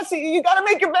 messy. You got to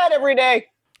make your bed every day.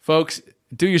 Folks,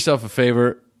 do yourself a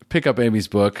favor. Pick up Amy's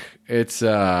book. It's,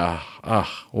 what a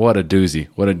doozy.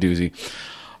 What a doozy.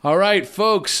 All right,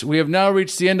 folks, we have now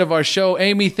reached the end of our show.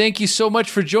 Amy, thank you so much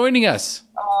for joining us.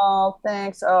 Oh,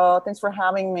 thanks. Oh, thanks for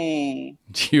having me.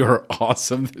 You're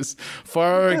awesome. This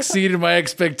far exceeded my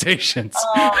expectations.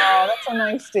 Oh, that's so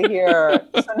nice to hear.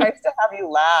 It's so nice to have you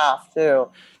laugh, too.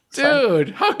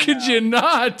 Dude, how could you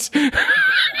not? We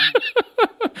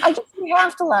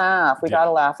have to laugh. We got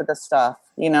to laugh at this stuff.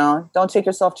 Don't take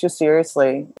yourself too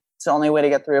seriously. It's the only way to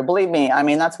get through. Believe me. I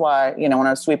mean, that's why, when I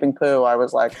was sweeping poo, I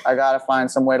was like, I got to find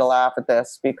some way to laugh at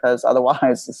this because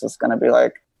otherwise this is going to be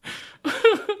like.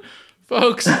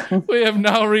 Folks, we have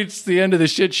now reached the end of the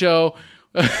shit show.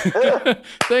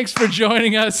 Thanks for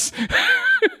joining us.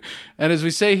 And as we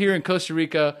say here in Costa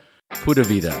Rica, pura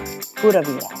vida. Pura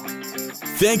vida.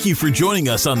 Thank you for joining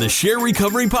us on the SHAIR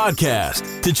Recovery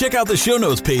Podcast. To check out the show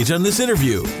notes page on this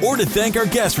interview or to thank our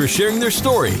guests for sharing their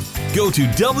story, go to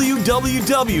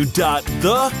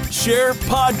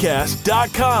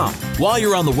www.theshairpodcast.com. While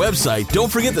you're on the website,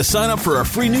 don't forget to sign up for our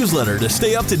free newsletter to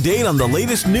stay up to date on the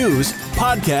latest news,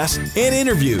 podcasts, and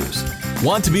interviews.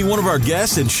 Want to be one of our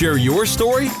guests and share your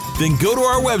story? Then go to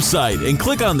our website and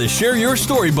click on the Share Your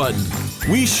Story button.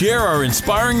 We share our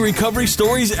inspiring recovery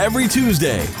stories every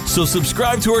Tuesday, so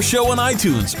subscribe to our show on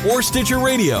iTunes or Stitcher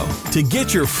Radio to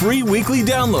get your free weekly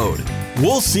download.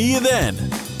 We'll see you then.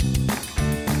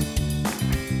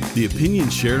 The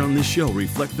opinions shared on this show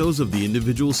reflect those of the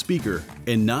individual speaker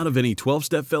and not of any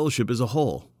 12-Step Fellowship as a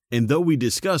whole. And though we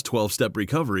discuss 12-Step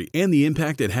recovery and the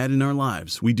impact it had in our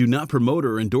lives, we do not promote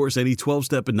or endorse any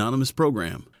 12-Step Anonymous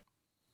program.